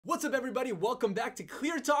What's up, everybody? Welcome back to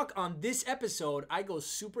Clear Talk. On this episode, I go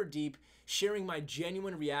super deep, sharing my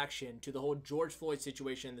genuine reaction to the whole George Floyd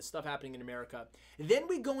situation, the stuff happening in America. Then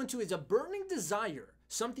we go into, is a burning desire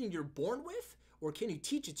something you're born with, or can you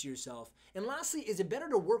teach it to yourself? And lastly, is it better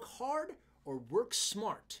to work hard or work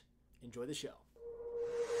smart? Enjoy the show.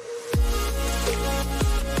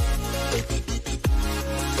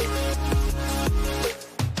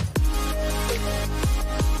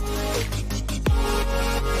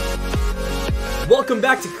 Welcome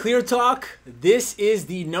back to Clear Talk. This is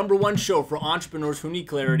the #1 show for entrepreneurs who need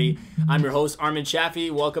clarity. I'm your host, Armin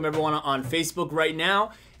Shaffi. Welcome everyone on Facebook right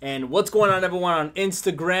now. And what's going on, everyone, on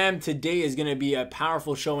Instagram? Today is going to be a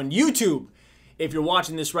powerful show on YouTube. If you're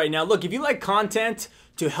watching this right now, look, if you like content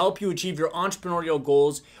to help you achieve your entrepreneurial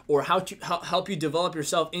goals or how to help you develop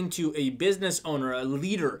yourself into a business owner, a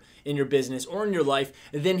leader in your business or in your life,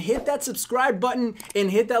 then hit that subscribe button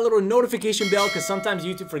and hit that little notification bell, because sometimes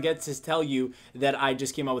YouTube forgets to tell you that I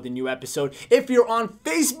just came out with a new episode. If you're on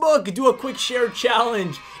Facebook, do a quick share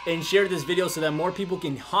challenge and share this video so that more people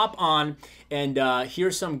can hop on and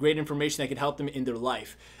hear some great information that can help them in their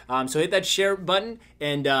life. So hit that share button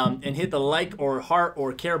and hit the like or heart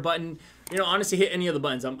or care button. You know, honestly, hit any of the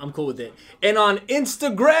buttons. I'm cool with it. And on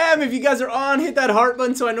Instagram, if you guys are on, hit that heart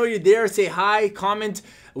button so I know you're there. Say hi, comment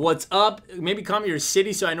what's up. Maybe comment your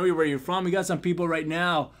city so I know where you're from. We got some people right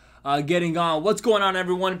now getting on. What's going on,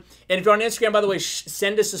 everyone? And if you're on Instagram, by the way,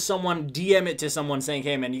 send this to someone, DM it to someone saying,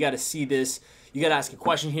 hey, man, you got to see this. You got to ask a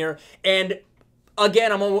question here. And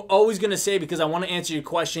again, I'm always going to say, because I want to answer your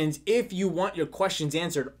questions, if you want your questions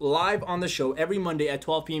answered live on the show every Monday at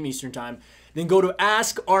 12 p.m. Eastern Time, then go to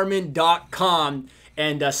askarmin.com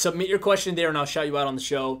and submit your question there, and I'll shout you out on the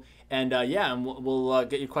show. And yeah, and we'll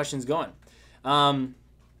get your questions going.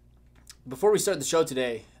 Before we start the show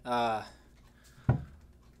today, I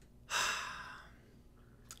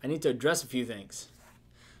need to address a few things.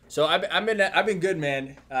 So I've been good,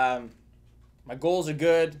 man. My goals are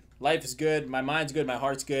good. Life is good. My mind's good. My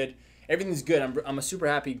heart's good. Everything's good. I'm a super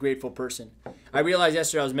happy, grateful person. I realized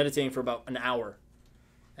yesterday I was meditating for about an hour.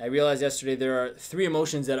 I realized yesterday there are 3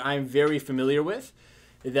 emotions that I'm very familiar with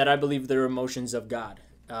that I believe they're emotions of God.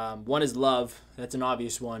 One is love. That's an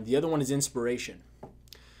obvious one. The other one is inspiration.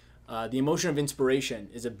 The emotion of inspiration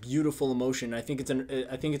is a beautiful emotion. I think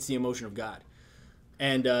it's the emotion of God.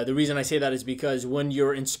 And the reason I say that is because when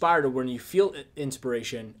you're inspired or when you feel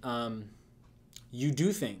inspiration, you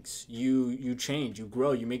do things, you change, you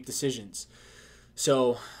grow, you make decisions.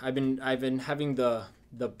 So I've been having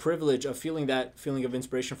the privilege of feeling that feeling of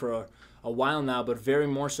inspiration for a while now, but very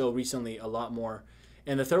more so recently, a lot more.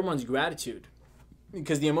 And the third one's gratitude,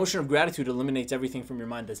 because the emotion of gratitude eliminates everything from your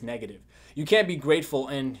mind that's negative. You can't be grateful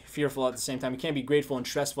and fearful at the same time. You can't be grateful and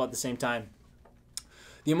stressful at the same time.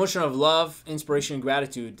 The emotion of love, inspiration, and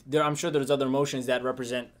gratitude, I'm sure there's other emotions that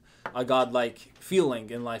represent a godlike feeling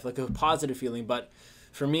in life, like a positive feeling. But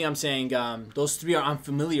for me, I'm saying those 3 I'm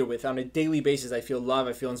familiar with on a daily basis. I feel love,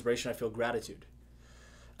 I feel inspiration, I feel gratitude.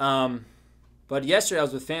 But yesterday I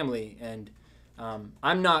was with family, and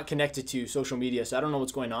I'm not connected to social media, so I don't know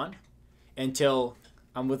what's going on until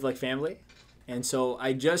I'm with like family. And so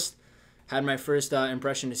I just had my first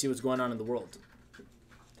impression to see what's going on in the world.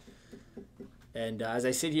 And as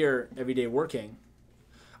I sit here every day working,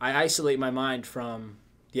 I isolate my mind from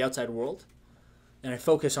the outside world, and I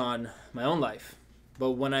focus on my own life.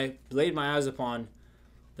 But when I laid my eyes upon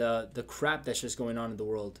the crap that's just going on in the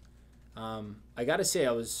world, I gotta say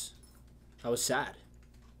I was sad.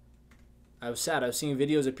 I was sad. I was seeing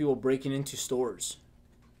videos of people breaking into stores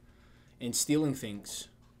and stealing things,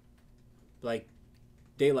 like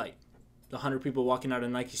daylight. 100 people walking out of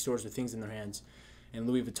Nike stores with things in their hands, and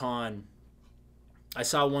Louis Vuitton. I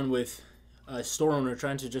saw one with a store owner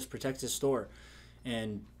trying to just protect his store,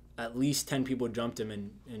 and at least 10 people jumped him,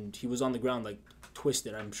 and he was on the ground like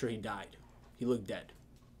twisted. I'm sure he died. He looked dead.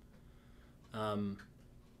 I've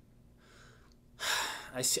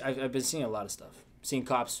been seeing a lot of stuff. Seeing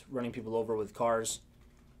cops running people over with cars,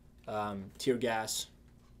 tear gas.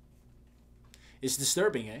 It's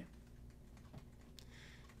disturbing, eh?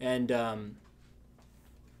 And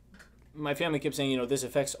my family kept saying, you know, this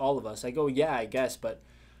affects all of us. I go, yeah, I guess, but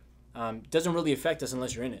it doesn't really affect us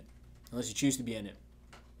unless you're in it, unless you choose to be in it.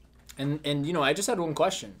 And you know, I just had one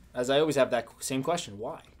question, as I always have that same question: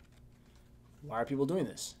 why? Why are people doing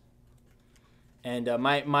this? And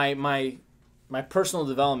my personal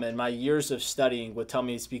development, my years of studying would tell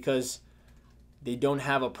me it's because they don't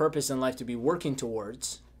have a purpose in life to be working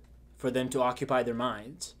towards, for them to occupy their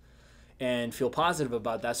minds and feel positive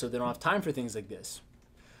about that, so they don't have time for things like this.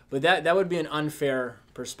 But that would be an unfair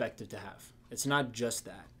perspective to have. It's not just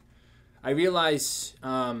that. I realize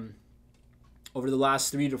over the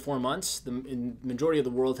last 3 to 4 months, the majority of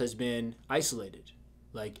the world has been isolated,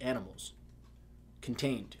 like animals,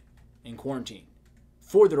 contained in quarantine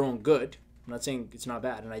for their own good. I'm not saying it's not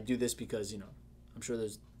bad, and I do this because, I'm sure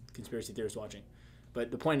there's conspiracy theorists watching.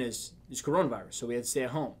 But the point is, it's coronavirus, so we had to stay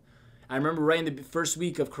at home. I remember right in the first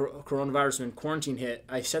week of coronavirus when quarantine hit,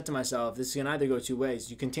 I said to myself, this can either go two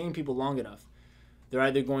ways. You contain people long enough, they're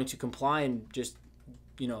either going to comply and just,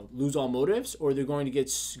 lose all motives, or they're going to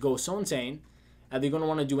go so insane, and they're going to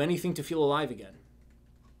want to do anything to feel alive again.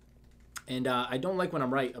 And I don't like when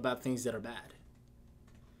I'm right about things that are bad.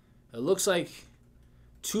 It looks like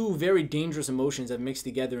two very dangerous emotions have mixed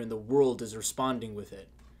together, and the world is responding with it.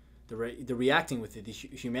 They're reacting with it, the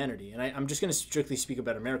humanity. And I'm just going to strictly speak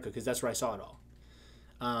about America because that's where I saw it all.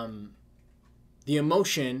 The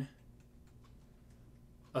emotion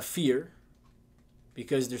of fear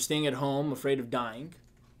because they're staying at home, afraid of dying.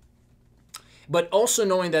 But also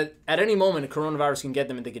knowing that at any moment a coronavirus can get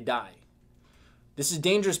them and they could die. This is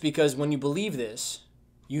dangerous because when you believe this,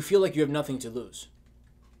 you feel like you have nothing to lose.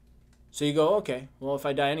 So you go, okay, well, if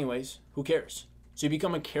I die anyways, who cares? So you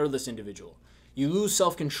become a careless individual. You lose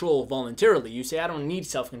self-control voluntarily. You say, I don't need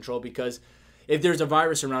self-control because if there's a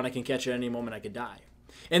virus around, I can catch it at any moment, I could die.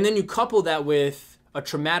 And then you couple that with a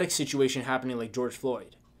traumatic situation happening like George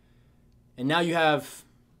Floyd. And now you have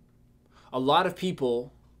a lot of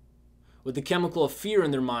people with the chemical of fear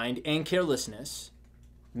in their mind and carelessness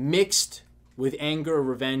mixed with anger,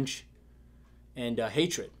 revenge, and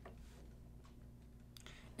hatred.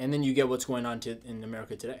 And then you get what's going on in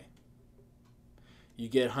America today. You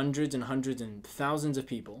get hundreds and hundreds and thousands of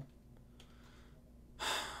people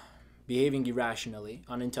behaving irrationally,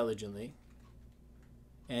 unintelligently,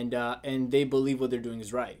 and they believe what they're doing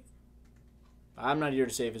is right. I'm not here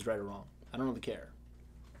to say if it's right or wrong. I don't really care.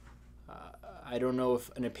 I don't know if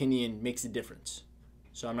an opinion makes a difference,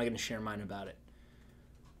 so I'm not going to share mine about it.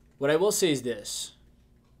 What I will say is this.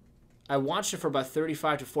 I watched it for about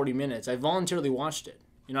 35 to 40 minutes. I voluntarily watched it.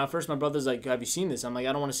 At first my brother's like, have you seen this? I'm like,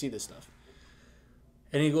 I don't want to see this stuff.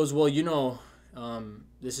 And he goes, well,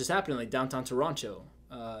 this is happening like downtown Toronto.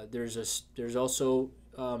 There's also,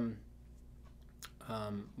 what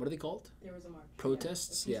are they called? There was a march.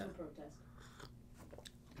 Protests? Yeah. Protest.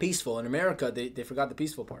 Peaceful. In America, they forgot the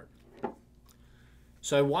peaceful part.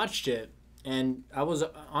 So I watched it, and I was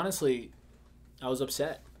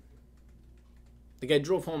upset. Like I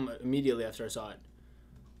drove home immediately after I saw it.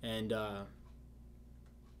 And I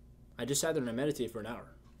just sat there and I meditated for an hour.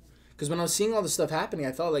 Because when I was seeing all this stuff happening,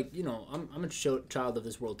 I thought, like, I'm a child of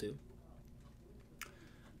this world too.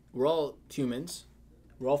 We're all humans.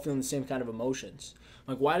 We're all feeling the same kind of emotions.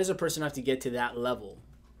 Like, why does a person have to get to that level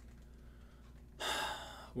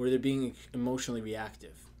where they're being emotionally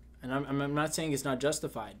reactive? And I'm not saying it's not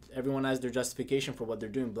justified. Everyone has their justification for what they're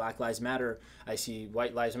doing. Black Lives Matter. I see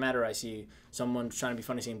White Lives Matter. I see someone trying to be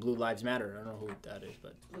funny saying Blue Lives Matter. I don't know who that is,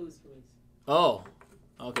 but... Blues. Oh,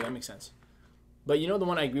 okay, that makes sense. But the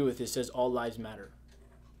one I agree with, it says all lives matter.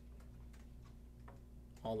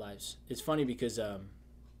 All lives. It's funny because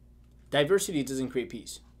diversity doesn't create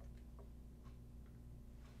peace.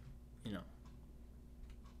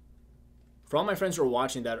 For all my friends who are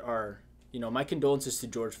watching that are, my condolences to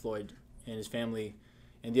George Floyd and his family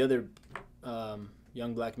and the other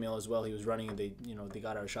young black male as well. He was running and they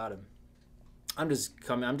got out and shot him. I'm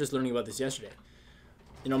just learning about this yesterday.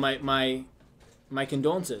 My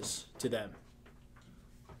condolences to them.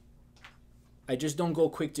 I just don't go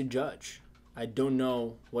quick to judge. I don't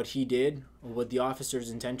know what he did or what the officer's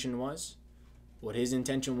intention was. What his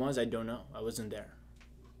intention was, I don't know. I wasn't there.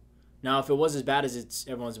 Now, if it was as bad as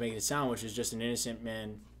everyone's making it sound, which is just an innocent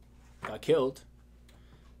man got killed,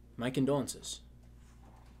 my condolences.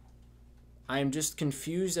 I am just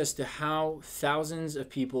confused as to how thousands of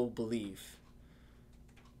people believe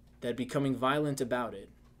that becoming violent about it,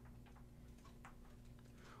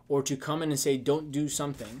 or to come in and say don't do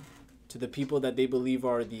something to the people that they believe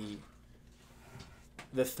are the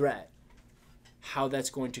threat, how that's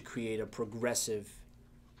going to create a progressive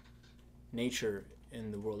nature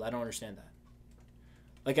in the world. I don't understand that.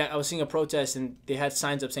 Like I was seeing a protest and they had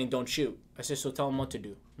signs up saying don't shoot. I said, so tell them what to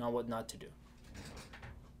do, not what not to do.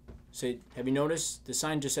 Say, have you noticed? The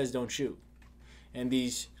sign just says don't shoot. And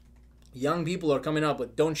these young people are coming up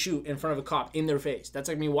with don't shoot in front of a cop in their face. That's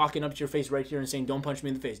like me walking up to your face right here and saying don't punch me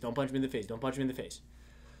in the face, don't punch me in the face, don't punch me in the face.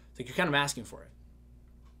 It's like you're kind of asking for it.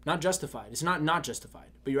 Not justified. It's not justified,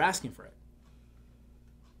 but you're asking for it.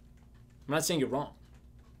 I'm not saying you're wrong.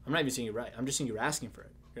 I'm not even saying you're right. I'm just saying you're asking for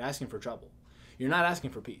it. You're asking for trouble. You're not asking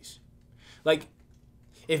for peace. Like,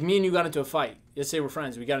 if me and you got into a fight, let's say we're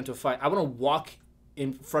friends, we got into a fight, I want to walk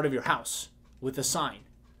in front of your house with a sign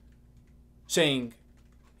saying,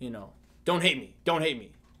 you know, don't hate me, don't hate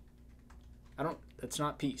me. That's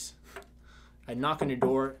not peace. I'd knock on your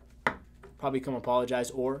door, probably come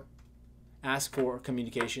apologize or ask for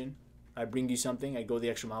communication. I bring you something, I go the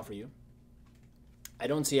extra mile for you. I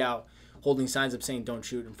don't see how holding signs up saying don't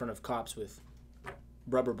shoot in front of cops with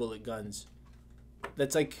rubber bullet guns,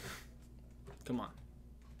 that's like, come on.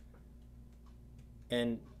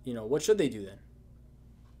 And, you know, what should they do then?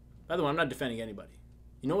 By the way, I'm not defending anybody.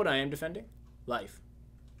 You know what I am defending? Life.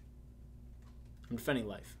 I'm defending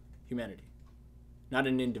life, humanity. Not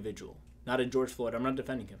an individual, not a George Floyd. I'm not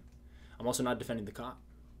defending him. I'm also not defending the cop.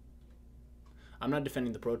 I'm not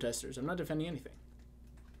defending the protesters. I'm not defending anything.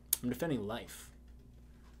 I'm defending life.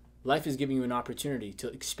 Life is giving you an opportunity to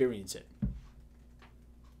experience it.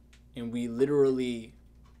 And we literally,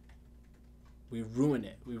 we ruin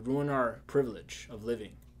it. We ruin our privilege of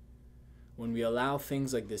living when we allow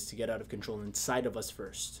things like this to get out of control inside of us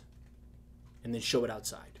first and then show it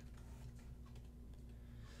outside.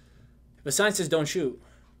 If a sign says don't shoot,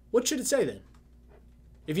 what should it say then?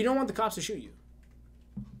 If you don't want the cops to shoot you,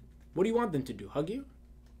 what do you want them to do? Hug you?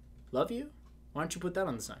 Love you? Why don't you put that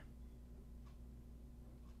on the sign?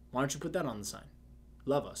 Why don't you put that on the sign?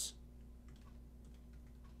 Love us.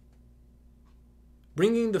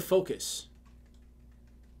 Bringing the focus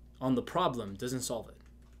on the problem doesn't solve it.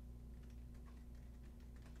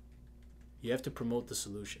 You have to promote the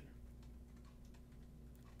solution.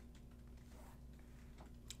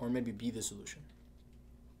 Or maybe be the solution.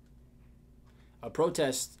 A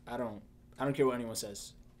protest, I don't care what anyone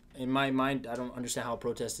says. In my mind, I don't understand how a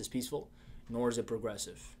protest is peaceful, nor is it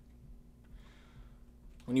progressive.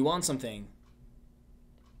 When you want something,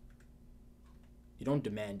 you don't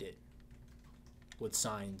demand it with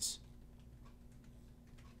signs.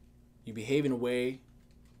 You behave in a way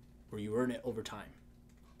where you earn it over time.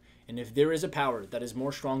 And if there is a power that is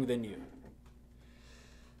more strong than you,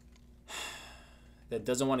 that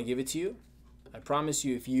doesn't want to give it to you, I promise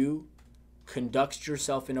you, if you conduct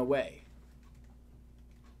yourself in a way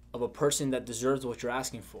of a person that deserves what you're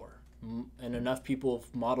asking for, and enough people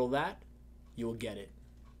model that, you will get it.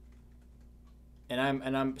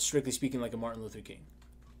 And I'm strictly speaking like a Martin Luther King,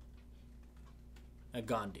 a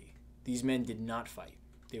Gandhi. These men did not fight.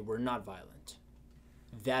 They were not violent.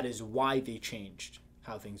 That is why they changed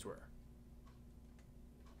how things were.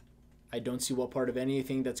 I don't see what part of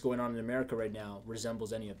anything that's going on in America right now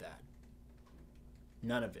resembles any of that.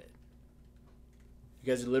 None of it.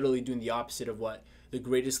 You guys are literally doing the opposite of what the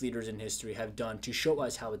greatest leaders in history have done to show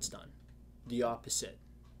us how it's done. The opposite.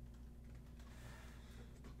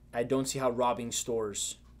 I don't see how robbing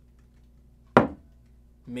stores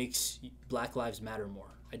makes Black Lives Matter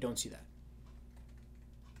more. I don't see that.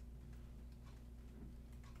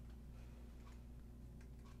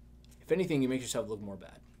 If anything, you make yourself look more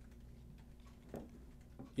bad.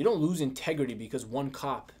 You don't lose integrity because one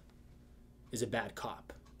cop is a bad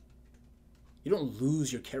cop. You don't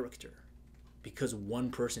lose your character because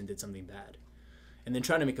one person did something bad and then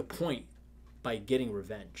try to make a point by getting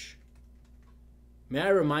revenge. May I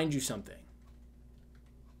remind you something?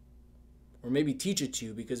 Or maybe teach it to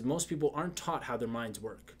you, because most people aren't taught how their minds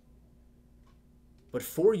work. But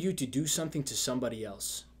for you to do something to somebody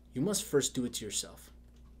else, you must first do it to yourself.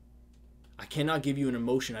 I cannot give you an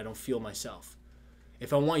emotion I don't feel myself.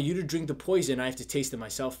 If I want you to drink the poison, I have to taste it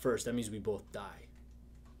myself first. That means we both die.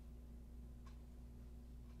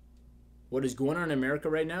 What is going on in America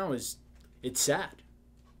right now is, it's sad.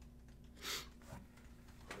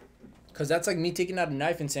 Because that's like me taking out a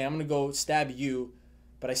knife and saying, I'm going to go stab you,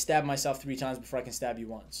 but I stab myself 3 times before I can stab you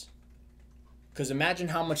once. Because imagine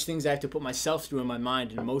how much things I have to put myself through in my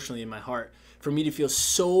mind and emotionally in my heart for me to feel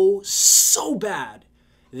so bad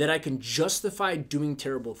that I can justify doing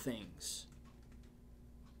terrible things.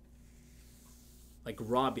 Like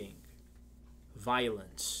robbing,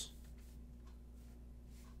 violence.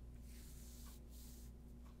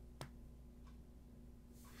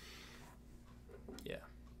 Yeah.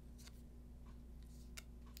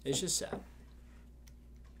 It's just sad.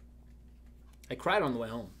 I cried on the way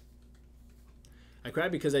home. I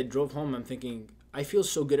cried because I drove home. I'm thinking, I feel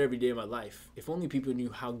so good every day of my life. If only people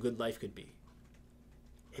knew how good life could be.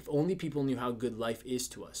 If only people knew how good life is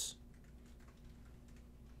to us.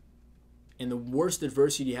 And the worst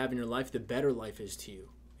adversity you have in your life, the better life is to you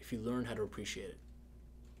if you learn how to appreciate it.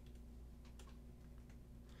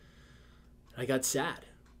 I got sad.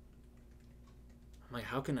 I'm like,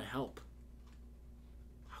 how can I help?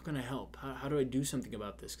 How can I help? How do I do something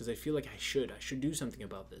about this? Because I feel like I should do something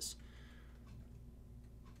about this.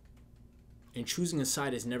 And choosing a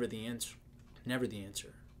side is never the answer. Never the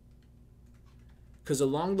answer. Because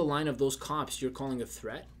along the line of those cops you're calling a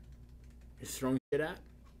threat, you're throwing shit at,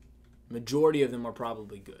 majority of them are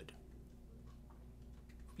probably good.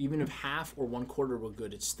 Even if half or 1/4 were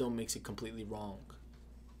good, it still makes it completely wrong.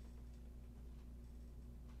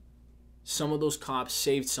 Some of those cops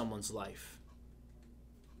saved someone's life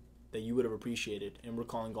that you would have appreciated, and we're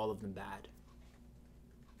calling all of them bad.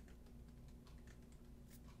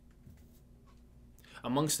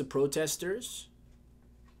 Amongst the protesters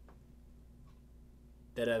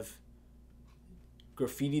that have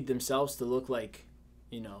graffitied themselves to look like,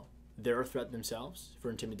 they're a threat themselves for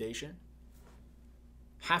intimidation,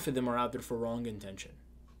 half of them are out there for wrong intention.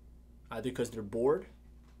 Either because they're bored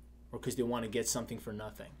or because they want to get something for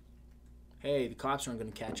nothing. Hey, the cops aren't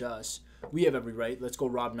going to catch us. We have every right. Let's go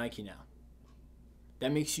rob Nike now.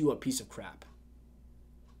 That makes you a piece of crap.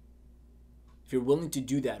 If you're willing to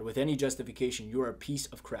do that with any justification, you're a piece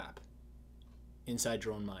of crap inside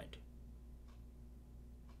your own mind.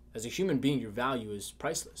 As a human being, your value is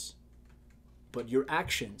priceless. But your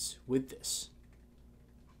actions with this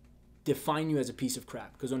define you as a piece of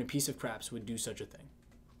crap, because only a piece of craps would do such a thing.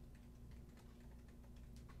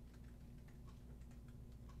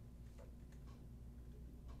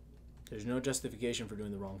 There's no justification for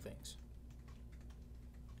doing the wrong things.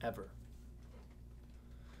 Ever.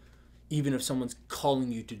 Even if someone's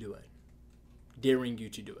calling you to do it, daring you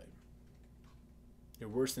to do it. You're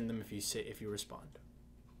worse than them if you respond.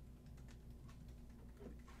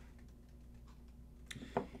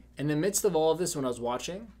 In the midst of all of this, when I was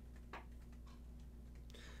watching,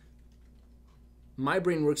 my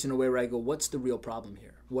brain works in a way where I go, what's the real problem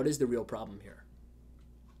here? What is the real problem here?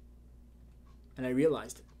 And I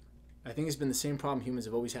realized it. I think it's been the same problem humans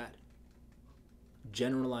have always had.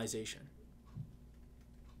 Generalization.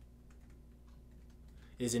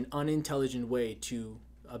 It is an unintelligent way to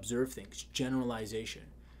observe things. Generalization.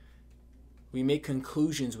 We make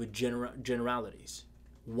conclusions with generalities.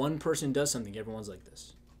 One person does something, everyone's like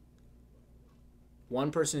this. One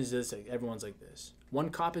person is this, everyone's like this. One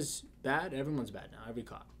cop is bad, everyone's bad now, every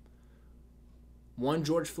cop. One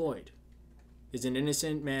George Floyd is an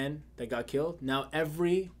innocent man that got killed. Now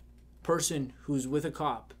every person who's with a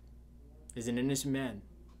cop is an innocent man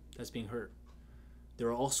that's being hurt.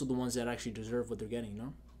 They're also the ones that actually deserve what they're getting,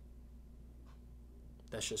 no?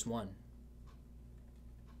 That's just one.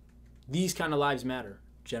 These kind of lives matter.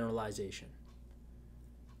 Generalization.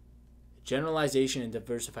 Generalization and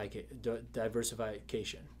diversification.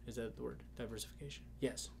 Is that the word? Diversification.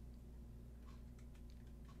 Yes.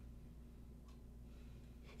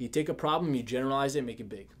 You take a problem, you generalize it, make it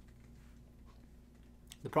big.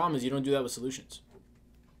 The problem is you don't do that with solutions.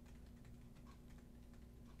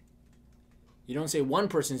 You don't say one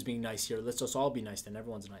person's being nice here, let's us all be nice, then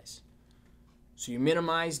everyone's nice. So you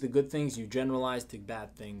minimize the good things, you generalize the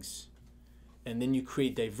bad things, and then you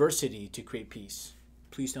create diversity to create peace.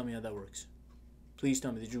 Please tell me how that works. Please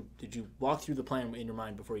tell me, did you walk through the plan in your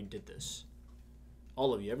mind before you did this?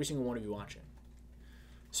 All of you, every single one of you watching.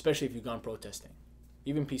 Especially if you've gone protesting,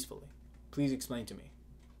 even peacefully. Please explain to me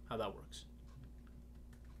how that works.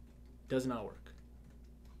 Does not work.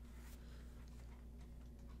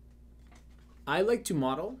 I like to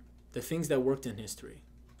model the things that worked in history.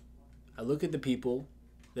 I look at the people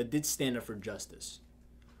that did stand up for justice.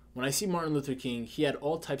 When I see Martin Luther King, he had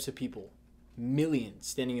all types of people, millions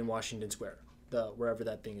standing in Washington Square, wherever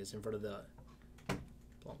that thing is, in front of the.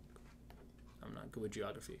 I'm not good with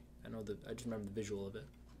geography. I just remember the visual of it.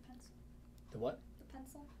 The pencil. The what? The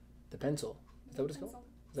pencil. The pencil. Is that what it's called?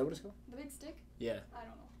 Is that what it's called? The big stick? Yeah. I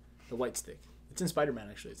don't know. The white stick. It's in Spider-Man,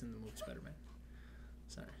 actually. It's in the movie Spider-Man.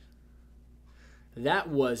 Sorry. That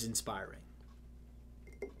was inspiring.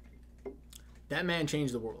 That man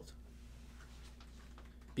changed the world.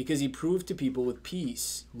 Because he proved to people with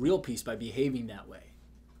peace, real peace, by behaving that way,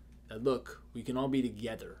 that look, we can all be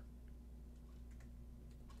together.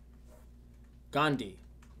 Gandhi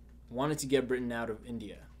wanted to get Britain out of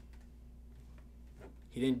India.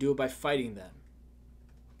 He didn't do it by fighting them.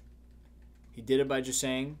 He did it by just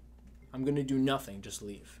saying, I'm going to do nothing, just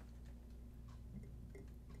leave.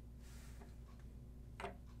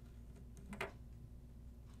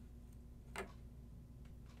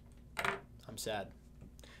 I'm sad.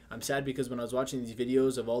 I'm sad because when I was watching these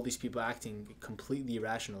videos of all these people acting completely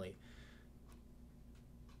irrationally,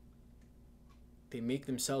 they make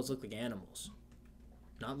themselves look like animals,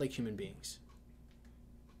 not like human beings.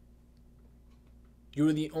 You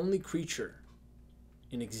are the only creature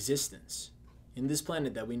in existence in this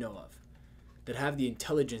planet that we know of that have the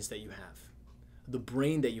intelligence that you have, the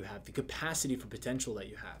brain that you have, the capacity for potential that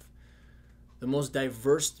you have, the most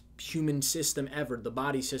diverse human system ever, the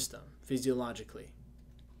body system, physiologically.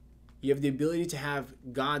 You have the ability to have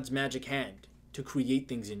God's magic hand to create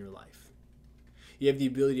things in your life. You have the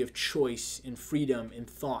ability of choice and freedom and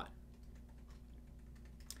thought.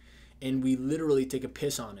 And we literally take a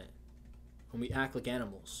piss on it when we act like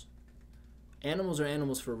animals. Animals are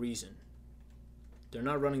animals for a reason. They're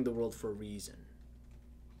not running the world for a reason.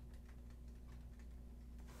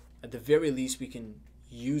 At the very least, we can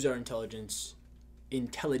use our intelligence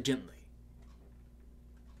intelligently.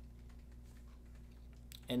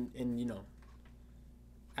 And you know,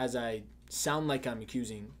 as I sound like I'm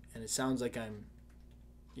accusing, and it sounds like I'm,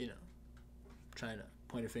 you know, trying to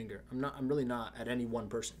point a finger, I'm really not at any one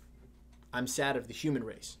person. I'm sad of the human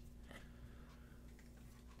race.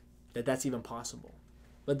 That's even possible.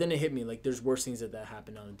 But then it hit me, like, there's worse things that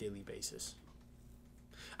happen on a daily basis.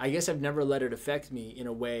 I guess I've never let it affect me in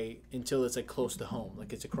a way until it's like close to home,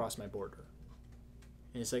 like it's across my border.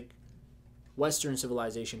 And it's like Western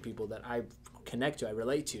civilization people that I connect to, I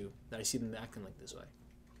relate to, that I see them acting like this way.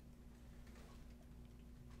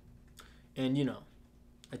 And you know,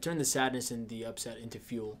 I turn the sadness and the upset into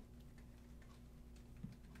fuel.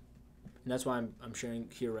 And that's why I'm sharing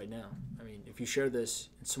here right now. I mean, if you share this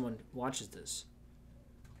and someone watches this,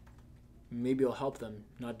 maybe it'll help them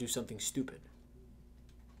not do something stupid.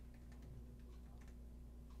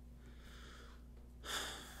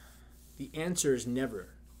 The answer is never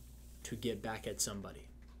to get back at somebody.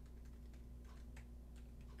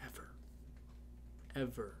 Ever.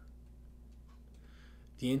 Ever.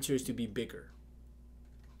 The answer is to be bigger.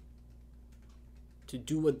 To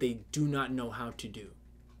do what they do not know how to do.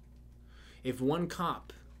 If one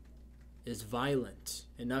cop is violent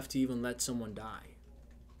enough to even let someone die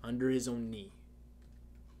under his own knee,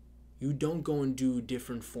 you don't go and do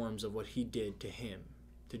different forms of what he did to him,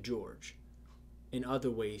 to George, in other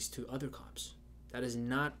ways to other cops. That is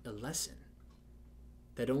not a lesson.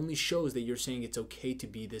 That only shows that you're saying it's okay to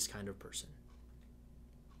be this kind of person.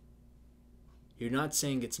 You're not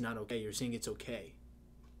saying it's not okay. You're saying it's okay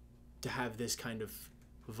to have this kind of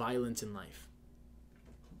violence in life.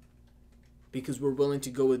 Because we're willing to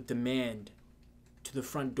go with demand to the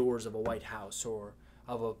front doors of a White House or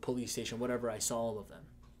of a police station, whatever. I saw all of them.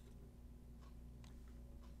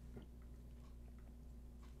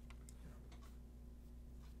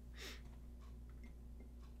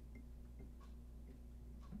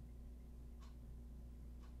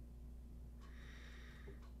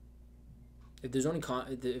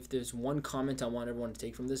 If there's one comment I want everyone to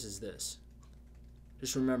take from this, is this.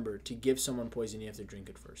 Just remember, to give someone poison, you have to drink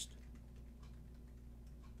it first.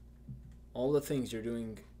 All the things you're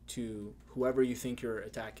doing to whoever you think you're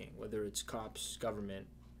attacking, whether it's cops, government,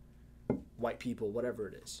 white people, whatever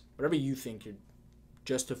it is, whatever you think you're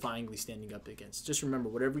justifyingly standing up against, just remember,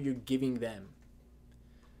 whatever you're giving them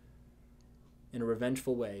in a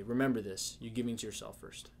revengeful way, remember this, you're giving to yourself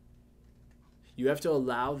first. You have to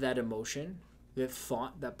allow that emotion, that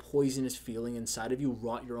thought, that poisonous feeling inside of you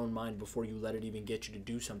rot your own mind before you let it even get you to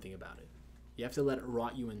do something about it. You have to let it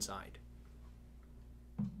rot you inside.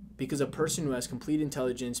 Because a person who has complete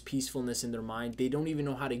intelligence, peacefulness in their mind, they don't even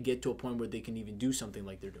know how to get to a point where they can even do something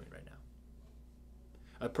like they're doing right now.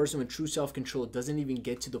 A person with true self-control doesn't even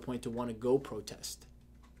get to the point to want to go protest,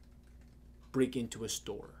 break into a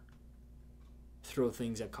store, throw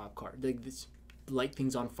things at cop cars, light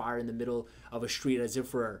things on fire in the middle of a street as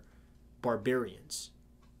if we're barbarians.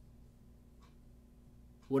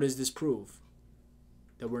 What does this prove?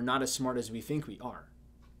 That we're not as smart as we think we are.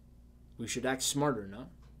 We should act smarter, no?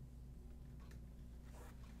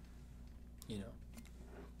 You know.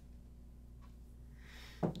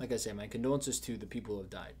 Like I say, my condolences to the people who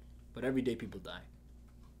have died. But every day people die.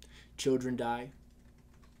 Children die.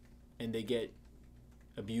 And they get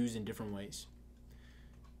abused in different ways.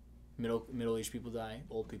 Middle-aged people die.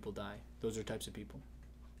 Old people die. Those are types of people.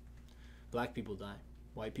 Black people die.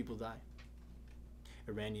 White people die.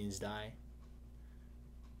 Iranians die.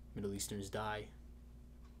 Middle Easterns die.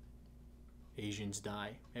 Asians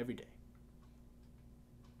die every day.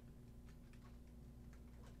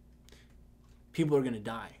 People are going to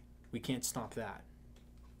die. We can't stop that.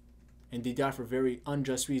 And they die for very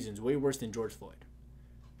unjust reasons, way worse than George Floyd.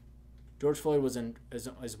 George Floyd was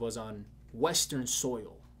on Western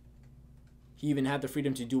soil. He even had the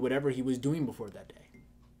freedom to do whatever he was doing before that day.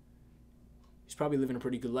 He's probably living a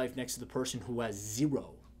pretty good life next to the person who has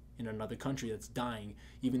zero in another country that's dying,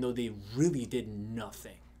 even though they really did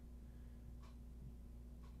nothing.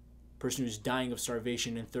 Person who's dying of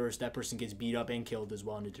starvation and thirst, that person gets beat up and killed as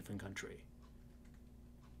well in a different country.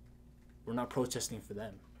 We're not protesting for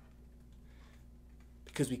them.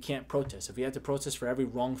 Because we can't protest. If we had to protest for every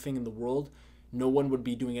wrong thing in the world, no one would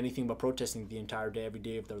be doing anything but protesting the entire day, every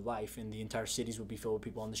day of their life, and the entire cities would be filled with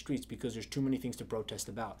people on the streets because there's too many things to protest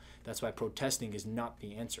about. That's why protesting is not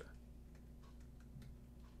the answer.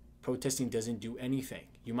 Protesting doesn't do anything.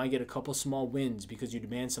 You might get a couple small wins because you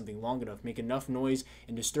demand something long enough, make enough noise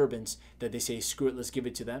and disturbance that they say, screw it, let's give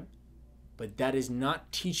it to them. But that is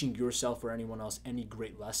not teaching yourself or anyone else any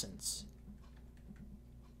great lessons.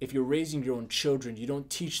 If you're raising your own children, you don't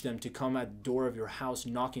teach them to come at the door of your house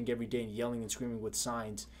knocking every day and yelling and screaming with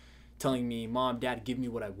signs, telling me, Mom, Dad, give me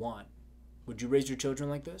what I want. Would you raise your children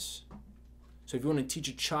like this? So if you want to teach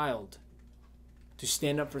a child to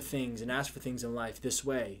stand up for things and ask for things in life this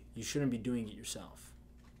way, you shouldn't be doing it yourself.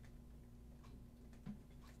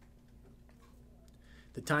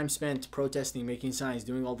 The time spent protesting, making signs,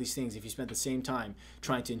 doing all these things, if you spent the same time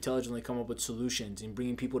trying to intelligently come up with solutions and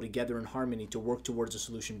bringing people together in harmony to work towards a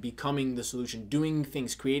solution, becoming the solution, doing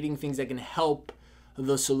things, creating things that can help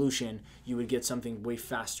the solution, you would get something way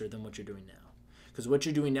faster than what you're doing now. Because what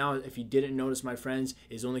you're doing now, if you didn't notice, my friends,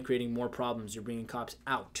 is only creating more problems. You're bringing cops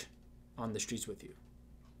out on the streets with you.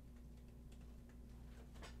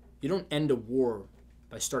 You don't end a war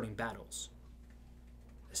by starting battles.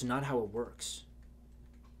 That's not how it works.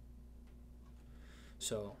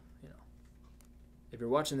 So, if you're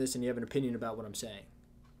watching this and you have an opinion about what I'm saying,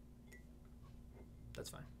 that's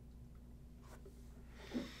fine.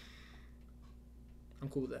 I'm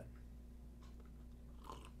cool with that.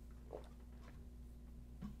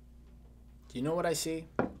 Do you know what I see?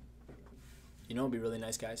 You know, it'd be really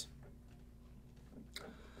nice, guys.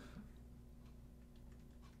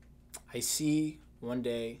 I see one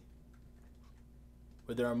day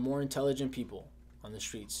where there are more intelligent people on the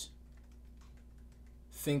streets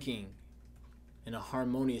thinking in a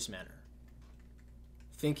harmonious manner,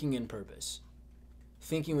 thinking in purpose,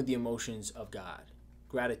 thinking with the emotions of God,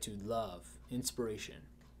 gratitude, love, inspiration,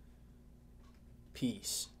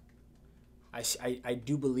 peace. I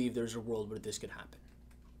do believe there's a world where this could happen.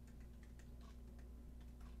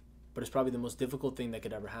 But it's probably the most difficult thing that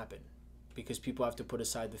could ever happen because people have to put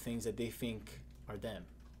aside the things that they think are them,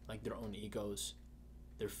 like their own egos,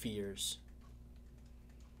 their fears,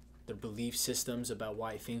 their belief systems about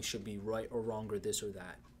why things should be right or wrong or this or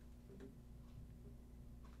that.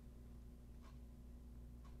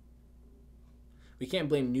 We can't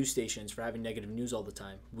blame news stations for having negative news all the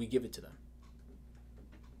time. We give it to them.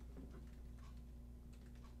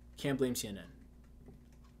 Can't blame CNN.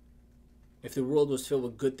 If the world was filled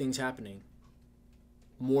with good things happening,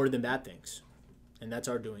 more than bad things, and that's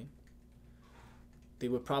our doing, they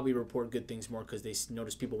would probably report good things more because they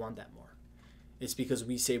notice people want that more. It's because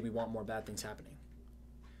we say we want more bad things happening.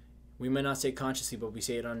 We might not say consciously, but we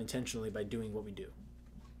say it unintentionally by doing what we do.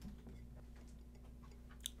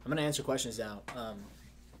 I'm going to answer questions now,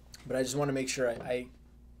 but I just want to make sure I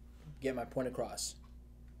get my point across.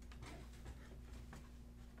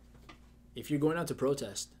 If you're going out to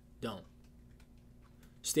protest, don't.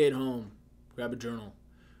 Stay at home, grab a journal,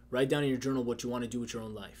 write down in your journal what you want to do with your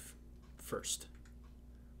own life first.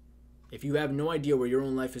 If you have no idea where your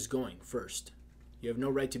own life is going first, you have no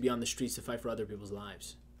right to be on the streets to fight for other people's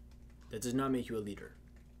lives. That does not make you a leader.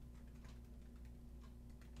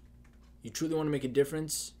 You truly want to make a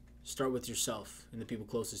difference, start with yourself and the people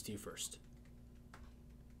closest to you first.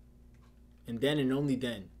 And then and only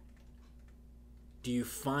then do you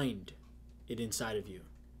find it inside of you.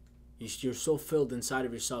 You're so filled inside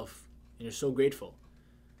of yourself and you're so grateful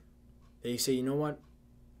that you say, you know what?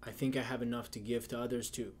 I think I have enough to give to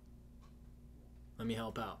others too. Let me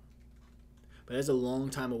help out. But that's a long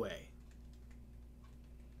time away.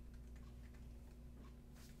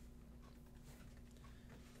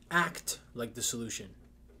 Act like the solution.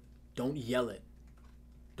 Don't yell it.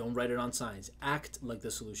 Don't write it on signs. Act like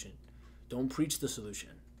the solution. Don't preach the solution.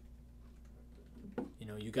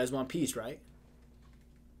 You guys want peace, right?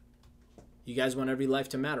 You guys want every life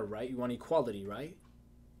to matter, right? You want equality, right?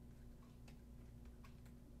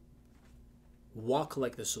 Walk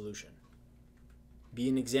like the solution. Be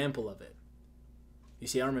an example of it. You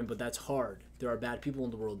say, Armin, but that's hard. There are bad people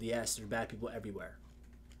in the world. Yes, there are bad people everywhere.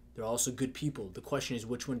 There are also good people. The question is,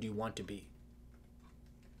 which one do you want to be?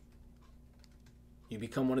 You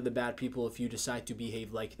become one of the bad people if you decide to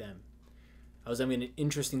behave like them. I was having an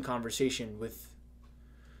interesting conversation with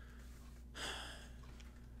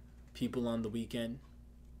people on the weekend.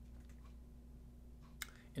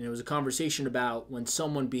 And it was a conversation about when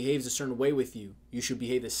someone behaves a certain way with you, you should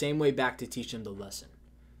behave the same way back to teach them the lesson.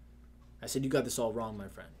 I said, you got this all wrong, my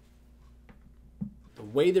friend. The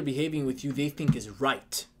way they're behaving with you, they think is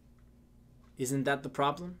right. Isn't that the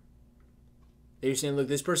problem? They're saying, look,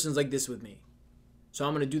 this person's like this with me. So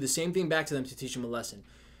I'm going to do the same thing back to them to teach them a lesson.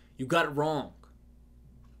 You got it wrong.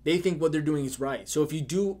 They think what they're doing is right. So if you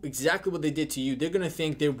do exactly what they did to you, they're going to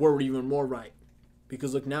think they were even more right.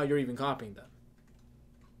 Because look, now you're even copying them.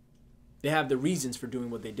 They have the reasons for doing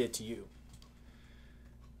what they did to you.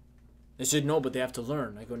 They said, no, but they have to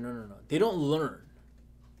learn. I go, no. They don't learn.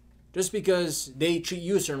 Just because they treat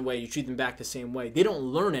you a certain way, you treat them back the same way. They don't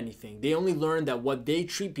learn anything. They only learn that what they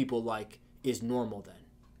treat people like is normal then.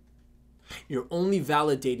 You're only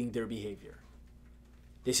validating their behavior.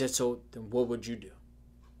 They said, so then what would you do?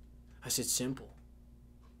 I said, simple.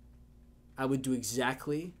 I would do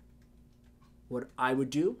exactly what I would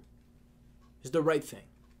do is the right thing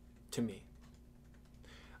to me.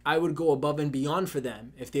 I would go above and beyond for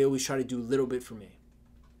them if they always try to do a little bit for me.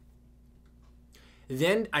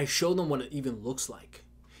 Then I show them what it even looks like.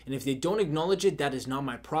 And if they don't acknowledge it, that is not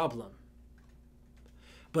my problem.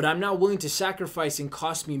 But I'm not willing to sacrifice and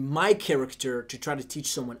cost me my character to try to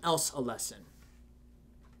teach someone else a lesson.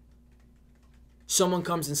 Someone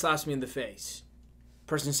comes and slaps me in the face.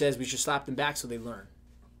 Person says we should slap them back so they learn.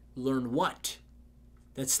 Learn what?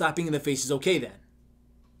 That slapping in the face is okay then.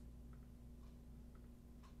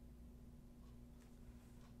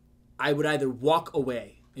 I would either walk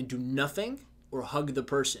away and do nothing or hug the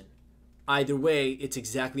person. Either way, it's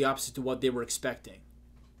exactly opposite to what they were expecting.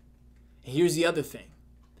 And here's the other thing.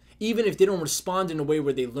 Even if they don't respond in a way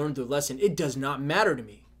where they learned their lesson, it does not matter to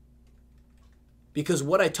me. Because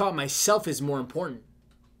what I taught myself is more important.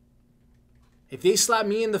 If they slap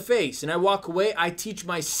me in the face and I walk away, I teach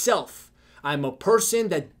myself. I'm a person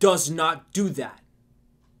that does not do that.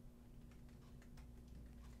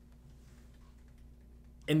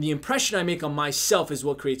 And the impression I make on myself is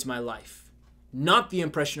what creates my life, not the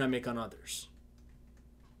impression I make on others.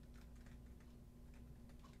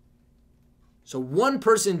 So one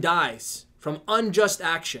person dies from unjust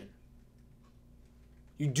action.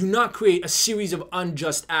 You do not create a series of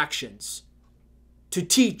unjust actions to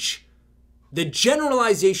teach the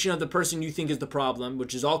generalization of the person you think is the problem,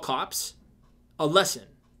 which is all cops, a lesson.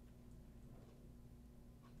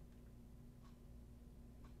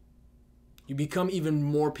 You become even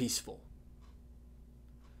more peaceful.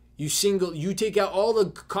 You take out all the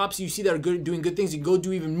cops you see that are good, doing good things, and go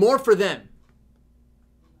do even more for them.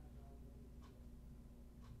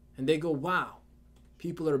 And they go, wow,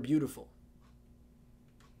 people are beautiful.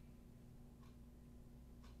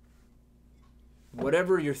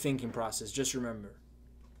 Whatever your thinking process, just remember,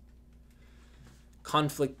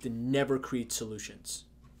 conflict never creates solutions.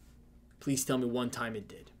 Please tell me one time it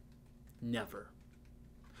did. Never.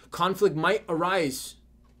 Conflict might arise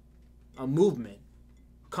a movement.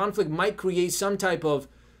 Conflict might create some type of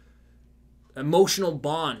emotional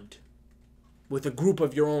bond with a group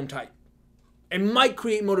of your own type. It might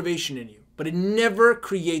create motivation in you, but it never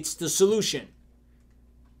creates the solution.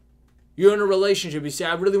 You're in a relationship, you say,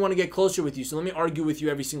 I really want to get closer with you, so let me argue with you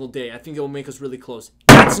every single day. I think it will make us really close.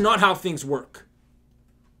 That's not how things work.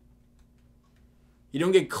 You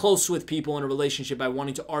don't get close with people in a relationship by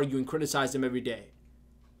wanting to argue and criticize them every day.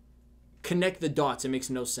 Connect the dots. It makes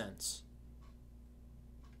no sense.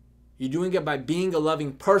 You're doing it by being a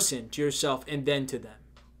loving person to yourself and then to them.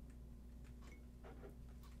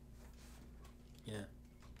 Yeah.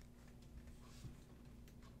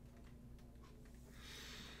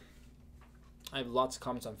 I have lots of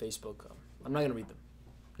comments on Facebook. I'm not going to read them.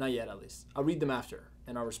 Not yet, at least. I'll read them after,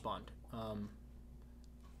 and I'll respond.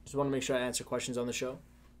 Just want to make sure I answer questions on the show.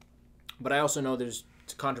 But I also know it's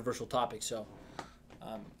a controversial topic, so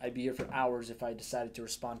I'd be here for hours if I decided to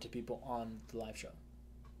respond to people on the live show.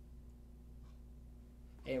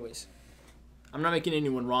 Anyways, I'm not making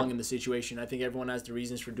anyone wrong in the situation. I think everyone has the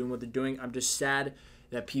reasons for doing what they're doing. I'm just sad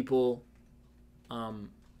that people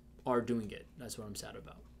are doing it. That's what I'm sad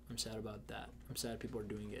about. I'm sad about that. I'm sad people are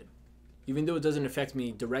doing it. Even though it doesn't affect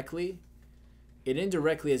me directly, it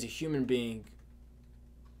indirectly as a human being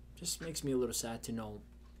just makes me a little sad to know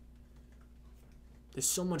there's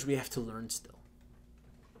so much we have to learn still.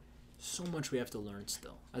 So much we have to learn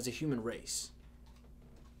still as a human race.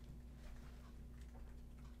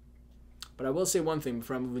 But I will say one thing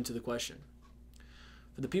before I move into the question.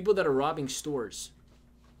 For the people that are robbing stores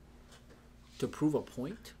to prove a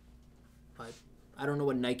point, I don't know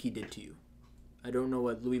what Nike did to you. I don't know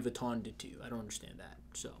what Louis Vuitton did to you. I don't understand that.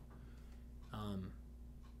 So,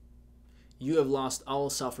 you have lost all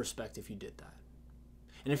self-respect if you did that.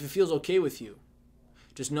 And if it feels okay with you,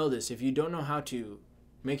 just know this. If you don't know how to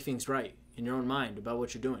make things right in your own mind about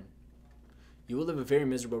what you're doing, you will live a very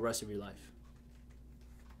miserable rest of your life.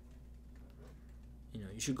 You know,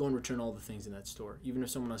 you should go and return all the things in that store. Even if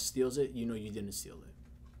someone else steals it, you know you didn't steal it.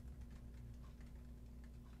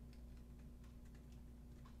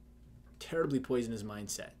 Terribly poisonous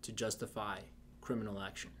mindset to justify criminal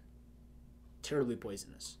action. Terribly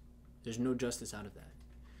poisonous. There's no justice out of that.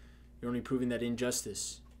 You're only proving that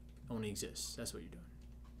injustice only exists. That's what you're doing.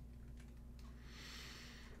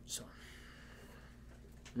 So,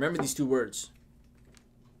 remember these two words.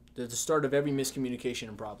 They're the start of every miscommunication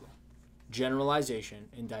and problem. Generalization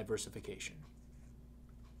and diversification.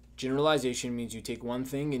 Generalization means you take one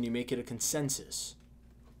thing and you make it a consensus.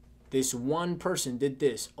 This one person did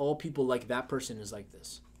this. All people like that person is like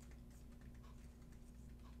this.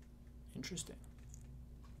 Interesting.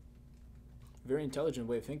 Very intelligent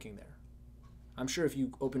way of thinking there. I'm sure if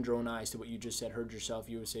you opened your own eyes to what you just said, heard yourself,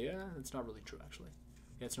 you would say, yeah, that's not really true, actually.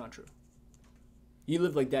 Yeah, it's not true. You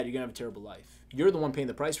live like that, you're going to have a terrible life. You're the one paying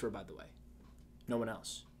the price for it, by the way. No one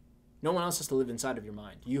else. No one else has to live inside of your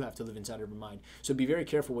mind. You have to live inside of your mind. So be very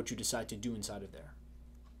careful what you decide to do inside of there.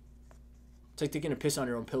 It's like taking a piss on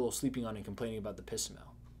your own pillow, sleeping on it, and complaining about the piss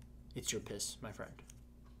smell. It's your piss, my friend.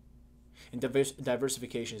 And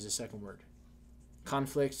diversification is the second word.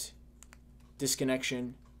 Conflict,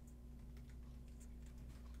 disconnection,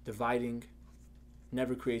 dividing,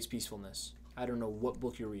 never creates peacefulness. I don't know what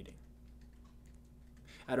book you're reading.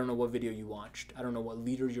 I don't know what video you watched. I don't know what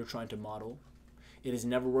leader you're trying to model. It has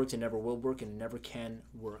never worked, it never will work, and it never can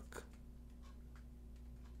work.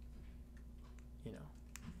 You know.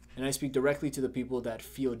 And I speak directly to the people that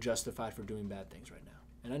feel justified for doing bad things right now.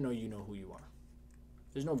 And I know you know who you are.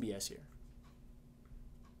 There's no BS here.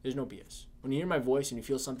 There's no BS. When you hear my voice and you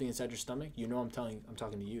feel something inside your stomach, you know I'm talking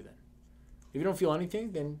to you then. If you don't feel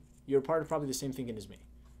anything, then you're part of probably the same thinking as me.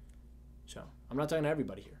 So, I'm not talking to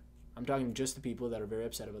everybody here. I'm talking to just the people that are very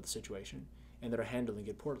upset about the situation and that are handling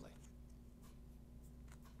it poorly.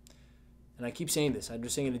 And I keep saying this. I'm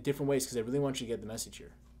just saying it in different ways because I really want you to get the message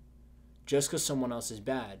here. Just because someone else is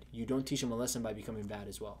bad, you don't teach them a lesson by becoming bad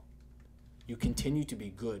as well. You continue to be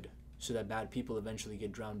good so that bad people eventually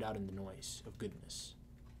get drowned out in the noise of goodness.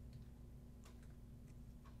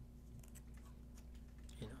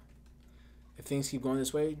 You know, if things keep going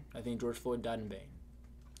this way, I think George Floyd died in vain.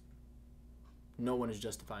 No one is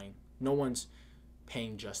justifying. No one's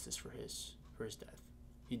paying justice for his death.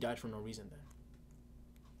 He died for no reason then.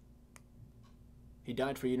 He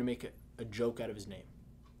died for you to make a joke out of his name.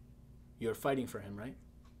 You're fighting for him, right?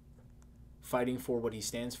 Fighting for what he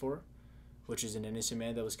stands for, which is an innocent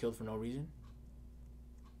man that was killed for no reason.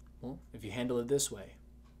 Well, if you handle it this way,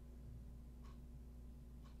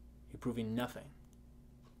 you're proving nothing.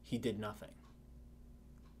 He did nothing.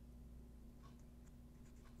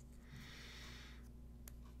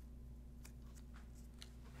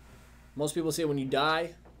 Most people say when you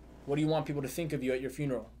die, what do you want people to think of you at your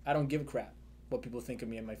funeral? I don't give a crap what people think of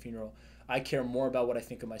me at my funeral. I care more about what I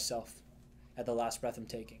think of myself at the last breath I'm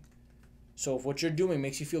taking. So if what you're doing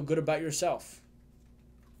makes you feel good about yourself,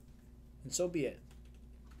 then so be it.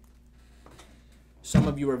 Some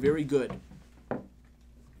of you are very good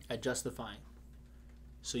at justifying.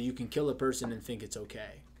 So you can kill a person and think it's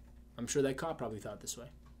okay. I'm sure that cop probably thought this way.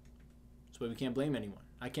 That's why we can't blame anyone.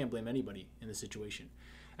 I can't blame anybody in this situation.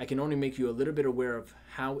 I can only make you a little bit aware of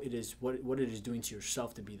how it is, what it is doing to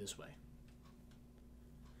yourself to be this way.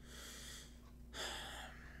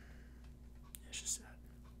 It's just sad.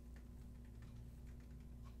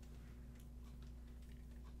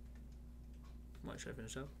 What, should I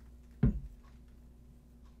finish up?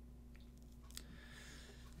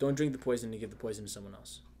 Don't drink the poison to give the poison to someone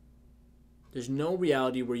else. There's no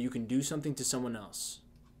reality where you can do something to someone else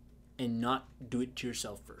and not do it to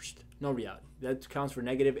yourself first. No reality. That counts for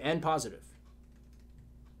negative and positive.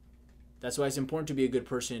 That's why it's important to be a good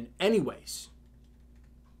person anyways.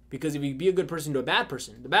 Because if you be a good person to a bad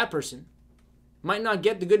person, the bad person might not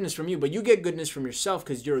get the goodness from you, but you get goodness from yourself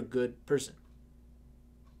because you're a good person.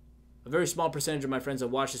 A very small percentage of my friends that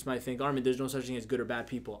watch this might think, Armin, there's no such thing as good or bad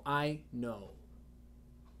people. I know.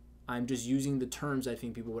 I'm just using the terms I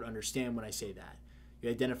think people would understand when I say that. You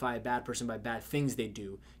identify a bad person by bad things they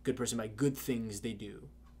do, good person by good things they do.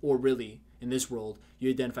 Or really, in this world, you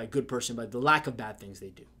identify a good person by the lack of bad things they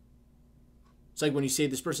do. It's like when you say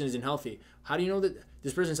this person isn't healthy. How do you know that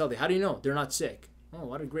this person's healthy? How do you know they're not sick? Oh,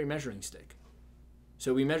 what a great measuring stick.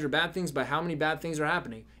 So we measure bad things by how many bad things are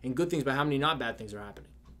happening and good things by how many not bad things are happening.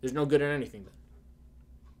 There's no good in anything then.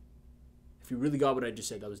 If you really got what I just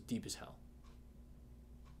said, that was deep as hell.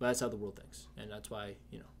 But that's how the world thinks. And that's why,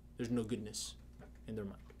 there's no goodness in their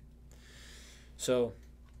mind. So,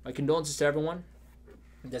 my condolences to everyone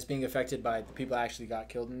that's being affected by the people that actually got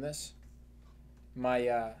killed in this.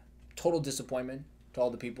 My total disappointment to all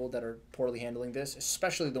the people that are poorly handling this,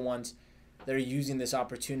 especially the ones that are using this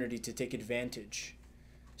opportunity to take advantage,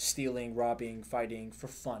 stealing, robbing, fighting for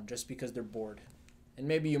fun, just because they're bored. And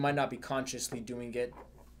maybe you might not be consciously doing it,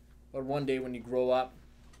 But one day when you grow up,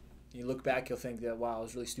 you look back, you'll think that, wow, I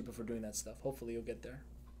was really stupid for doing that stuff. Hopefully you'll get there.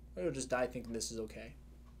 Or you'll just die thinking this is okay.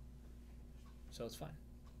 So it's fine.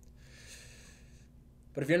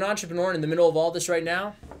 But if you're an entrepreneur in the middle of all this right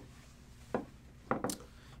now,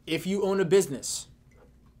 if you own a business,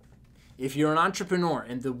 if you're an entrepreneur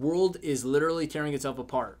and the world is literally tearing itself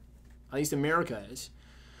apart, at least America is.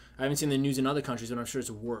 I haven't seen the news in other countries, but I'm sure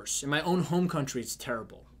it's worse. In my own home country, it's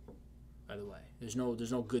terrible, by the way. There's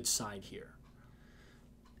no good side here.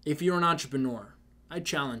 If you're an entrepreneur, I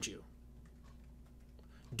challenge you.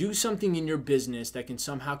 Do something in your business that can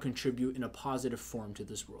somehow contribute in a positive form to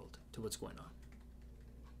this world, to what's going on.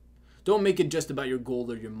 Don't make it just about your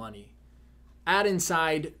goal or your money. Add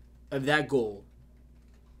inside of that goal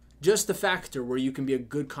just the factor where you can be a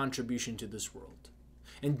good contribution to this world.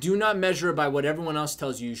 And do not measure it by what everyone else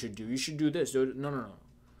tells you you should do. You should do this. No.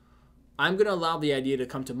 I'm going to allow the idea to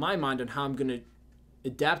come to my mind on how I'm going to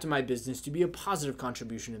adapt my business to be a positive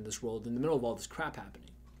contribution in this world in the middle of all this crap happening.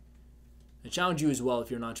 I challenge you as well if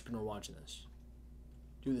you're an entrepreneur watching this.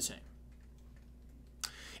 Do the same.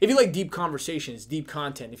 If you like deep conversations, deep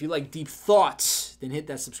content, if you like deep thoughts, then hit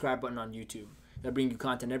that subscribe button on YouTube. That brings you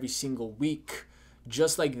content every single week,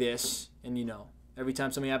 just like this. And you know, every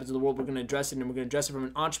time something happens in the world, we're going to address it, and we're going to address it from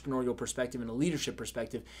an entrepreneurial perspective and a leadership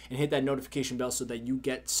perspective, and hit that notification bell so that you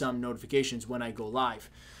get some notifications when I go live.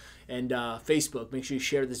 And Facebook, make sure you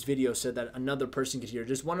share this video so that another person can hear.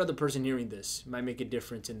 Just one other person hearing this might make a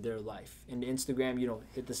difference in their life. And Instagram,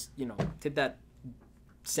 hit this, hit that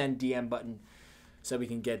send DM button so we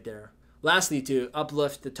can get there. Lastly, to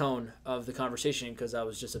uplift the tone of the conversation, because I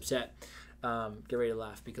was just upset, get ready to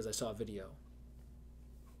laugh because I saw a video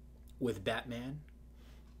with Batman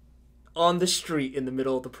on the street in the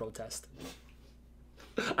middle of the protest.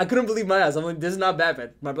 I couldn't believe my eyes. I'm like, this is not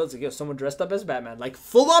Batman. My brother's like, yo, someone dressed up as Batman, like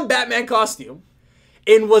full-on Batman costume,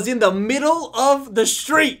 and was in the middle of the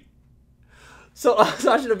street. So I was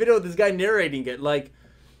watching a video with this guy narrating it, like,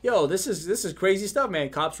 yo, this is crazy stuff, man.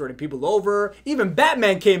 Cops running people over. Even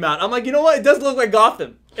Batman came out. I'm like, you know what? It does look like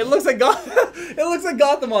Gotham. It looks like Gotham. It looks like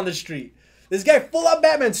Gotham on the street. This guy, full-on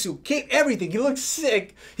Batman suit, everything. He looks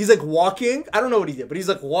sick. He's like walking. I don't know what he did, but he's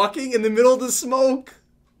like walking in the middle of the smoke.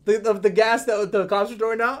 The gas that the cops were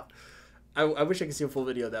throwing out. I wish I could see a full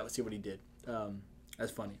video of that. See what he did.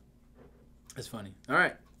 That's funny. That's funny. All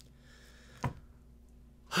right.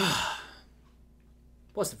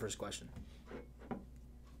 What's the first question?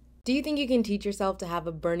 Do you think you can teach yourself to have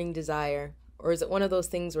a burning desire? Or is it one of those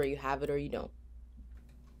things where you have it or you don't?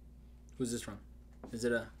 Who's this from? Is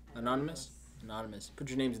it anonymous? Anonymous. Put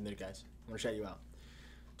your names in there, guys. I want to shout you out.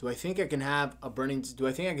 Do I think I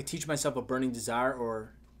can teach myself a burning desire,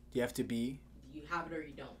 or do you have to be? You have it or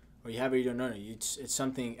you don't. Or you have it or you don't. No. It's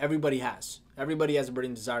something everybody has. Everybody has a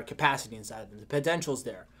burning desire, capacity inside of them. The potential's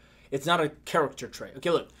there. It's not a character trait.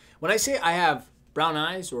 Okay, look. When I say I have brown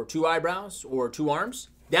eyes or 2 eyebrows or 2 arms,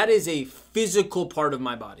 that is a physical part of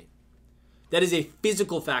my body. That is a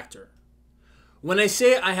physical factor. When I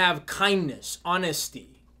say I have kindness,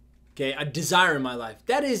 honesty, okay, a desire in my life,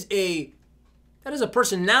 that is a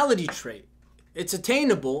personality trait. It's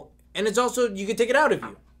attainable, and it's also, you can take it out of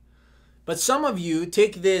you. But some of you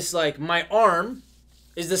take this, like, my arm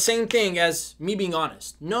is the same thing as me being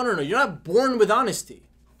honest. No. You're not born with honesty.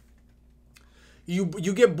 You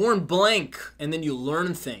get born blank, and then you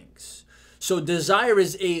learn things. So desire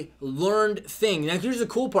is a learned thing. Now, here's the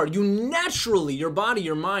cool part. You naturally, your body,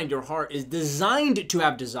 your mind, your heart is designed to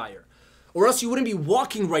have desire. Or else you wouldn't be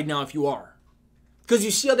walking right now if you are. Because you